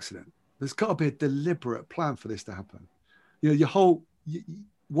happen by accident. There's got to be a deliberate plan for this to happen.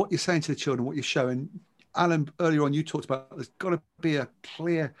 What you're saying to the children, what you're showing. Alan, earlier on, you talked about there's got to be a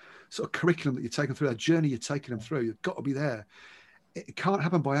clear sort of curriculum that you're taking through, a journey you're taking them through. You've got to be there. It can't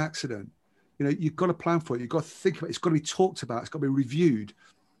happen by accident. You've got to plan for it. You've got to think about it. It's got to be talked about. It's got to be reviewed.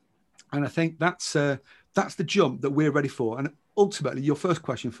 And I think that's the jump that we're ready for. And ultimately, your first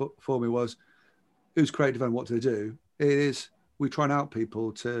question for me was, who's creative and what do they do? It is, we try and out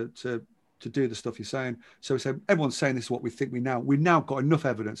people to do the stuff you're saying. So we say, everyone's saying this is what we think we've now got enough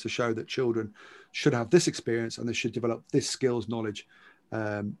evidence to show that children should have this experience and they should develop this skills, knowledge,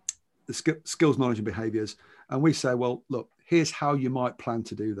 skills, knowledge and behaviours. And we say, well, look, here's how you might plan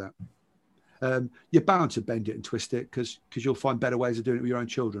to do that. You're bound to bend it and twist it because you'll find better ways of doing it with your own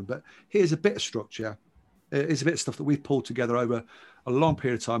children. But here's a bit of structure. It's a bit of stuff that we've pulled together over a long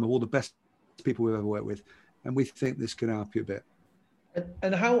period of time of all the best people we've ever worked with. And we think this can help you a bit.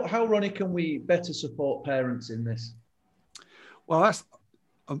 And how, Ronnie, can we better support parents in this? Well,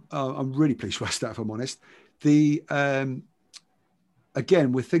 I'm really pleased with that, if I'm honest.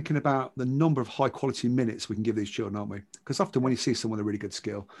 Again, we're thinking about the number of high quality minutes we can give these children, aren't we? Because often when you see someone with a really good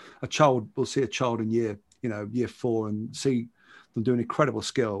skill, we'll see a child in year 4 and see them doing incredible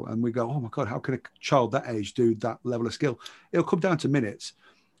skill. And we go, oh my God, how can a child that age do that level of skill? It'll come down to minutes.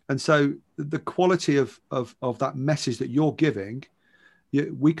 And so the quality of that message that you're giving,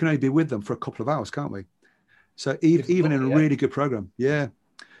 we can only be with them for a couple of hours, can't we? So even in a really good program. Yeah.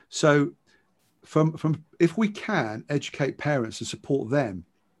 So from if we can educate parents and support them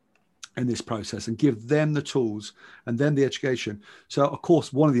in this process and give them the tools and then the education. So of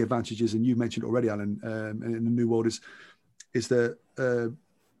course, one of the advantages, and you mentioned already, Alan, in the new world is that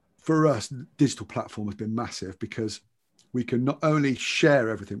for us, the digital platform has been massive because we can not only share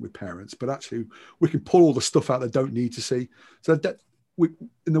everything with parents, but actually we can pull all the stuff out they don't need to see. So that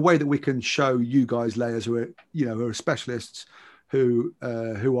in the way that we can show you guys layers who are specialists, who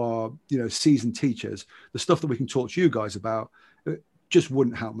are seasoned teachers, the stuff that we can talk to you guys about just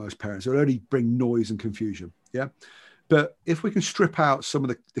wouldn't help most parents. It would only bring noise and confusion. Yeah, But if we can strip out some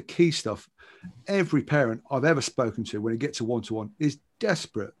of the key stuff, every parent I've ever spoken to when it gets to one-to-one is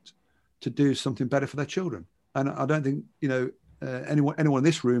desperate to do something better for their children. And I don't think, anyone in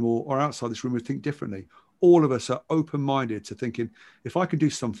this room or outside this room would think differently. All of us are open-minded to thinking, if I can do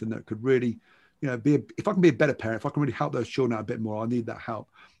something that could really, if I can be a better parent, if I can really help those children out a bit more, I need that help.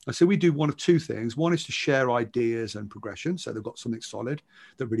 And so we do one of two things. One is to share ideas and progression, so they've got something solid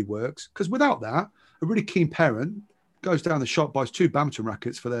that really works. Because without that, a really keen parent goes down the shop, buys 2 badminton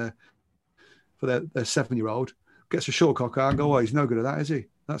rackets for their 7-year-old, gets a shuttlecock out and go, oh, he's no good at that, is he?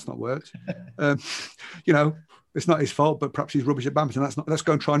 That's not worked. It's not his fault, but perhaps he's rubbish at badminton. Let's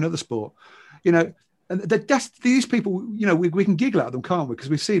go and try another sport. And these people, we can giggle at them, can't we?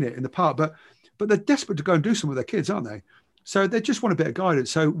 Because we've seen it in the park, but they're desperate to go and do something with their kids, aren't they? So they just want a bit of guidance.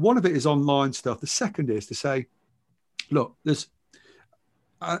 So one of it is online stuff. The second is to say, look,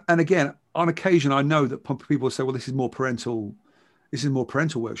 and again, on occasion, I know that people say, well, this is more parental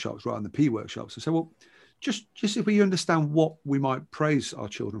workshops rather than the P workshops. I say, well, just if we understand what we might praise our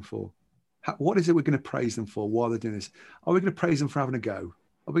children for, what is it we're going to praise them for while they're doing this? Are we going to praise them for having a go?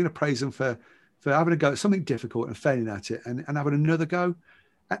 Are we going to praise them for having a go at something difficult and failing at it and having another go?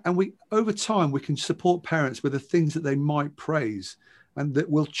 And over time, we can support parents with the things that they might praise and that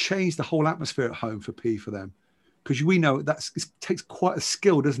will change the whole atmosphere at home for P for them. Because we know it takes quite a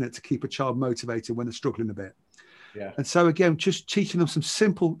skill, doesn't it, to keep a child motivated when they're struggling a bit. Yeah. And so again, just teaching them some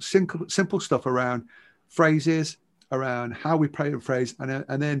simple stuff around phrases, around how we pray and phrase,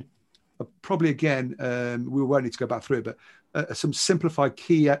 and then probably again, we won't need to go back through it, but some simplified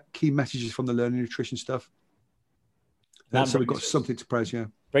key messages from the learning nutrition stuff. So we've got something to praise. Yeah,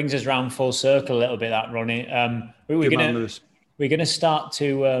 brings us round full circle a little bit, that Ronnie. We're going to start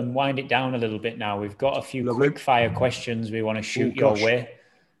to wind it down a little bit now. We've got a few quick fire questions we want to shoot your way.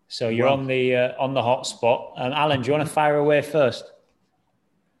 So you're on the hot spot. Alan, do you want to fire away first?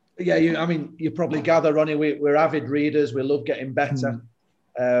 Yeah, you probably gather, Ronnie, we're avid readers. We love getting better.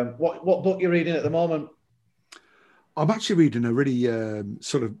 What book are you reading at the moment? I'm actually reading a really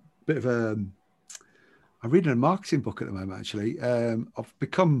I'm reading a marketing book at the moment, actually. I've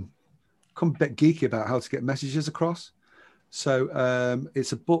become a bit geeky about how to get messages across. So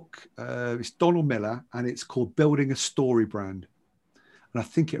it's a book, it's Donald Miller, and it's called Building a Story Brand. And I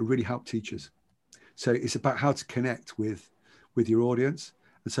think it'll really help teachers. So it's about how to connect with your audience.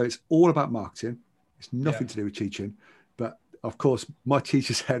 And so it's all about marketing. It's nothing to do with teaching. But of course, my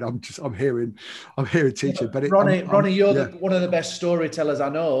teacher said, I'm hearing teaching. But Ronnie, you're one of the best storytellers I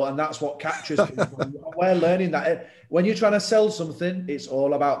know. And that's what captures people. We're learning that. When you're trying to sell something, it's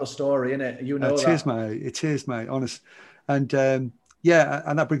all about the story, isn't it? You know that. It is, mate. Honest. And and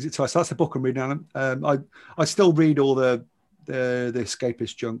that brings it to us. So that's the book I'm reading. I still read all the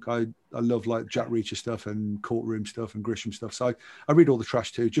escapist junk. I love like Jack Reacher stuff and courtroom stuff and Grisham stuff. So I read all the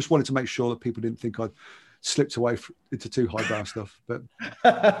trash too. Just wanted to make sure that people didn't think I'd slipped away into too highbrow stuff. But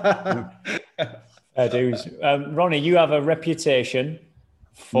fair dues. Ronnie, you have a reputation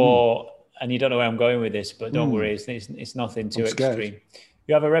for, and you don't know where I'm going with this, but don't worry, it's nothing too extreme.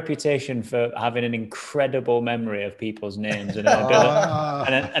 You have a reputation for having an incredible memory of people's names and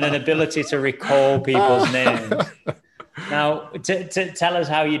an ability to recall people's names. Now, tell us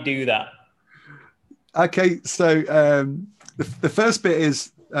how you do that. Okay, so the first bit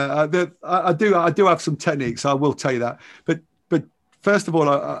is I do have some techniques. I will tell you that. But first of all,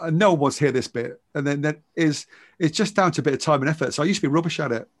 I no one wants to hear this bit, and then it's just down to a bit of time and effort. So I used to be rubbish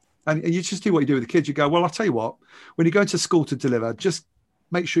at it, and you just do what you do with the kids. You go, well, I'll tell you what. When you go into school to deliver, just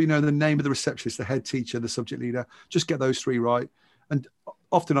make sure you know the name of the receptionist, the head teacher, the subject leader. Just get those 3 right. And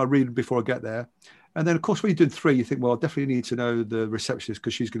often I read before I get there. And then, of course, when you're doing 3, you think, well, I definitely need to know the receptionist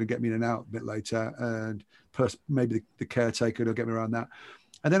because she's going to get me in and out a bit later. And maybe the caretaker will get me around that.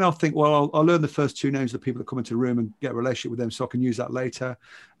 And then I'll think, well, I'll learn the first 2 names of the people that come into the room and get a relationship with them so I can use that later.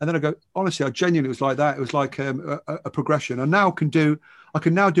 And then I go, honestly, it was like that. It was like a progression. I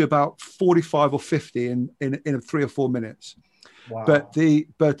can now do about 45 or 50 in 3 or 4 minutes. Wow. But there's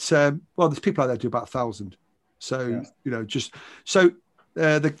people out there who do about 1,000. So,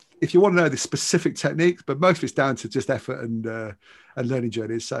 if you want to know the specific techniques, but most of it's down to just effort and learning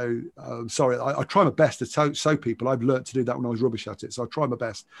journeys. So I'm sorry, I try my best to show people. I've learned to do that when I was rubbish at it. So I try my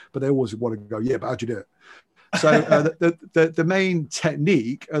best, but they always want to go, yeah, but how'd you do it? So the main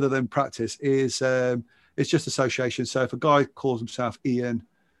technique, other than practice, is it's just association. So if a guy calls himself Ian,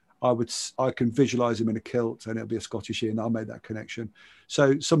 I can visualize him in a kilt and it'll be a Scottish Ian. I'll make that connection.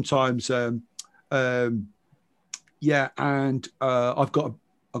 So sometimes, and I've got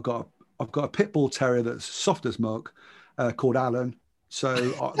a pit bull terrier that's soft as milk, called Alan. So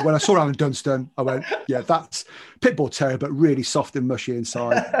when I saw Alan Dunstan, I went, yeah, that's Pitbull Terrier, but really soft and mushy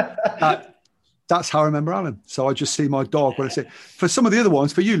inside. That's how I remember Alan. So I just see my dog when I say. For some of the other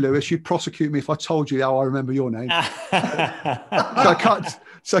ones, for you, Lewis, you'd prosecute me if I told you how I remember your name.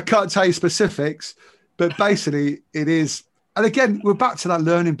 So I can't tell you specifics, but basically it is. And again, we're back to that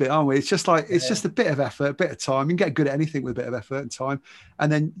learning bit, aren't we? It's just like, it's just a bit of effort, a bit of time. You can get good at anything with a bit of effort and time. And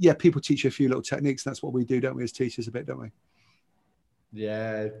then, yeah, people teach you a few little techniques. And that's what we do, don't we, as teachers a bit, don't we?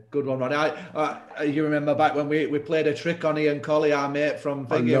 Yeah, good one, Ronnie. You remember back when we played a trick on Ian Colley, our mate from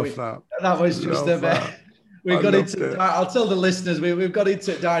Figure. I love that. That was just a bit. We got into. I'll tell the listeners we've got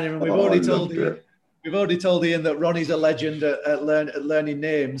into dining room. We've already told Ian that Ronnie's a legend at learning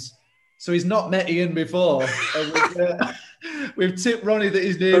names. So he's not met Ian before. And we've tipped Ronnie that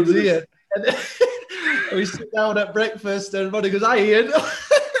his name's Ian. And we sit down at breakfast, and Ronnie goes, "Hi, Ian."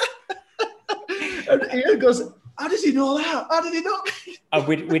 And Ian goes, "How does he know that? How did he know?" And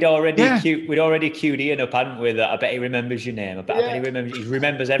we'd already queued Ian up, hadn't we? That I bet he remembers your name. I bet he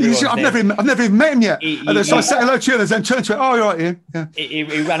remembers everyone's name. I've never even met him yet. So I said hello to you, and then turned to it. Oh, you're right, Ian. Yeah.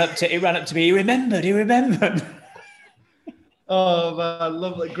 He ran up to me. He remembered. Oh man,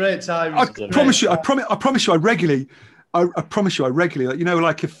 lovely, great times. I promise you, I regularly. I promise you, I regularly. You know,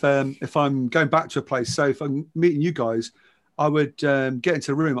 like if I'm going back to a place, so if I'm meeting you guys, I would get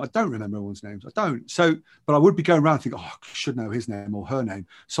into the room. I don't remember everyone's names. I don't. So, but I would be going around thinking, oh, I should know his name or her name.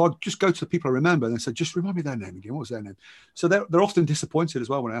 So I'd just go to the people I remember and say, just remind me their name again. What was their name? So they're often disappointed as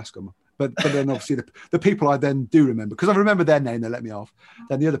well when I ask them. But then obviously the people I then do remember, because I remember their name, they let me off.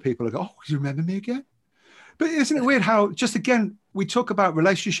 Then the other people go, oh, you remember me again? But isn't it weird how, just again, we talk about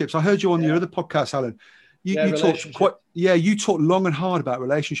relationships. I heard you on your other podcast, Alan. You talk long and hard about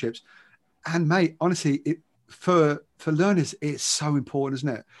relationships. And mate, honestly, for learners, it's so important, isn't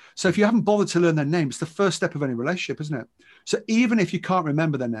it? So if you haven't bothered to learn their name, it's the first step of any relationship, isn't it? So even if you can't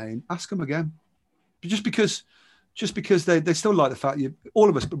remember their name, ask them again. Just because they still like the fact all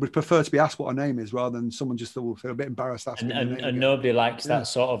of us would prefer to be asked what our name is rather than someone just feel a bit embarrassed asking. And nobody likes that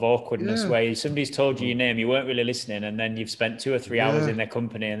sort of awkwardness where somebody's told you your name, you weren't really listening, and then you've spent 2 or 3 hours in their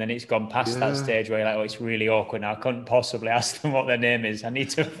company, and then it's gone past that stage where you're like, oh, it's really awkward now. I couldn't possibly ask them what their name is. I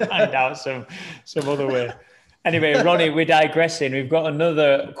need to find out some other way. Anyway, Ronnie, we're digressing. We've got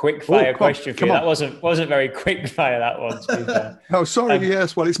another quick fire question for you. That wasn't very quick fire, that one. To be fair. Oh, sorry.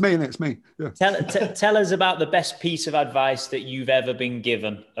 Yes. Well, it's me. Yeah. Tell us about the best piece of advice that you've ever been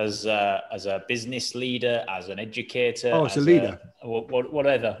given as a business leader, as an educator. Oh, as a leader.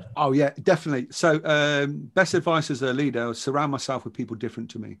 Whatever. Oh, yeah, definitely. So best advice as a leader, surround myself with people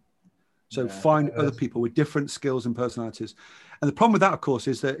different to me. So find other people with different skills and personalities. And the problem with that, of course,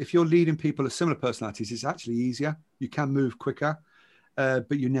 is that if you're leading people of similar personalities, it's actually easier. You can move quicker,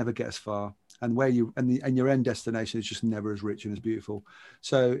 but you never get as far. And your end destination is just never as rich and as beautiful.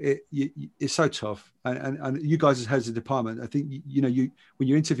 So it's so tough. And you guys as heads of department, I think when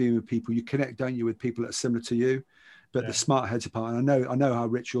you're interviewing with people, you connect, don't you, with people that are similar to you. But the smart heads department, I know how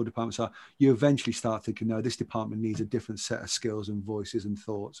rich your departments are. You eventually start thinking, no, this department needs a different set of skills and voices and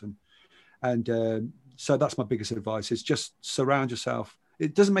thoughts and so that's my biggest advice, is just surround yourself.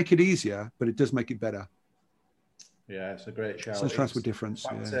 It doesn't make it easier, but it does make it better. Yeah, it's a great shout. It's a transfer difference.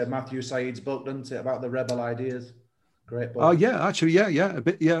 Matthew Said's book, doesn't it, about the rebel ideas? Great book. Oh, yeah, actually, yeah, a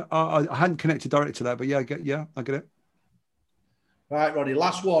bit, yeah. I hadn't connected directly to that, but I get it. Right, Ronnie,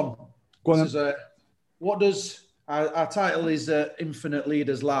 last one. Go on. What does, our title is Infinite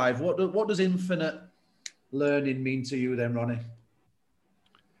Leaders Live. What does infinite learning mean to you then, Ronnie?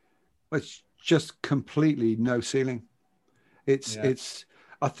 It's just completely no ceiling. It's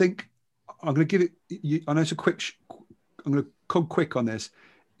I think I'm going to give it, I know it's I'm going to come quick on this,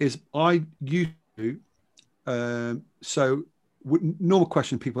 is I used to, normal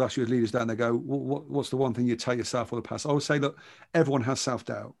question people ask you as leaders, don't they? Go, what's the one thing you tell yourself or the past? I would say, look, everyone has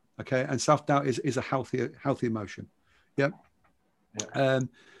self-doubt, okay? And self-doubt is a healthy emotion. Yep. Yeah.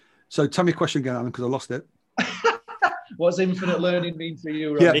 So tell me a question again, Alan, because I lost it. What's infinite learning mean to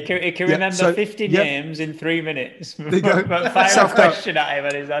you, Ronnie? He can remember 50 names in 3 minutes. But fire a question at him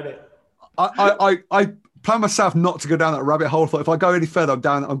and he's had it. I plan myself not to go down that rabbit hole. Thought if I go any further, I'm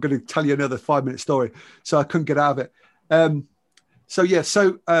going to tell you another 5-minute story. So I couldn't get out of it. So you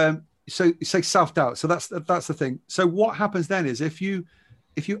say self-doubt. So that's the thing. So what happens then is if you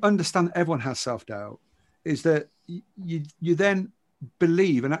understand that everyone has self-doubt, is that you then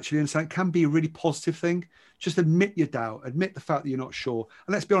believe and actually understand it can be a really positive thing. Just admit your doubt, admit the fact that you're not sure.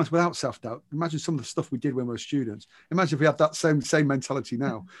 And let's be honest, without self-doubt, imagine some of the stuff we did when we were students. Imagine if we had that same mentality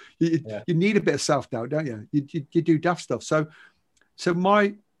now. You need a bit of self-doubt, don't you? You do daft stuff. So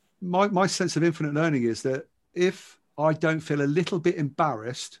my sense of infinite learning is that if I don't feel a little bit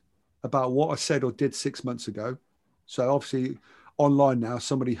embarrassed about what I said or did 6 months ago. So obviously online now,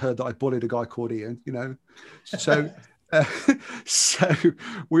 somebody heard that I bullied a guy called Ian, you know. So, so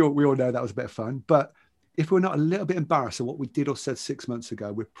we all know that was a bit of fun. But if we're not a little bit embarrassed of what we did or said 6 months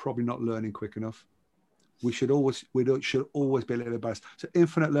ago, we're probably not learning quick enough. We should always be a little embarrassed. So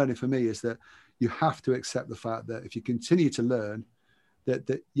infinite learning for me is that you have to accept the fact that if you continue to learn,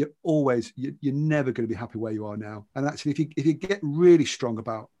 that you're never going to be happy where you are now. And actually, if you get really strong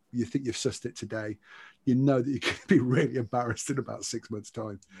about, you think you've sussed it today, you know that you can be really embarrassed in about 6 months'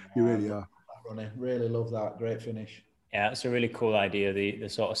 time. You really are. Ronnie, really love that. Great finish. Yeah, it's a really cool idea, the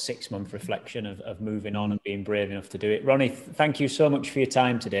sort of 6 month reflection of moving on and being brave enough to do it. Ronnie, thank you so much for your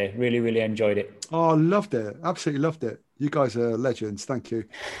time today. Really, really enjoyed it. Oh, loved it. Absolutely loved it. You guys are legends. Thank you.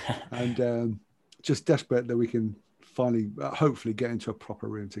 And just desperate that we can finally, hopefully, get into a proper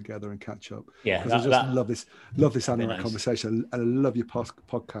room together and catch up. Yeah, because I just love this animal conversation, and I love your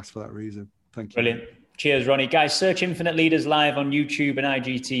podcast for that reason. Thank you. Brilliant. Cheers, Ronnie. Guys, search Infinite Leaders live on YouTube and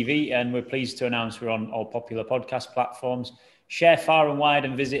IGTV, and we're pleased to announce we're on all popular podcast platforms. Share far and wide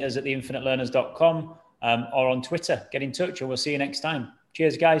and visit us at theinfinitelearners.com or on Twitter. Get in touch and we'll see you next time.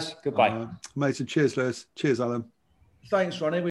 Cheers, guys. Goodbye. Amazing. Cheers, Lewis. Cheers, Alan. Thanks, Ronnie.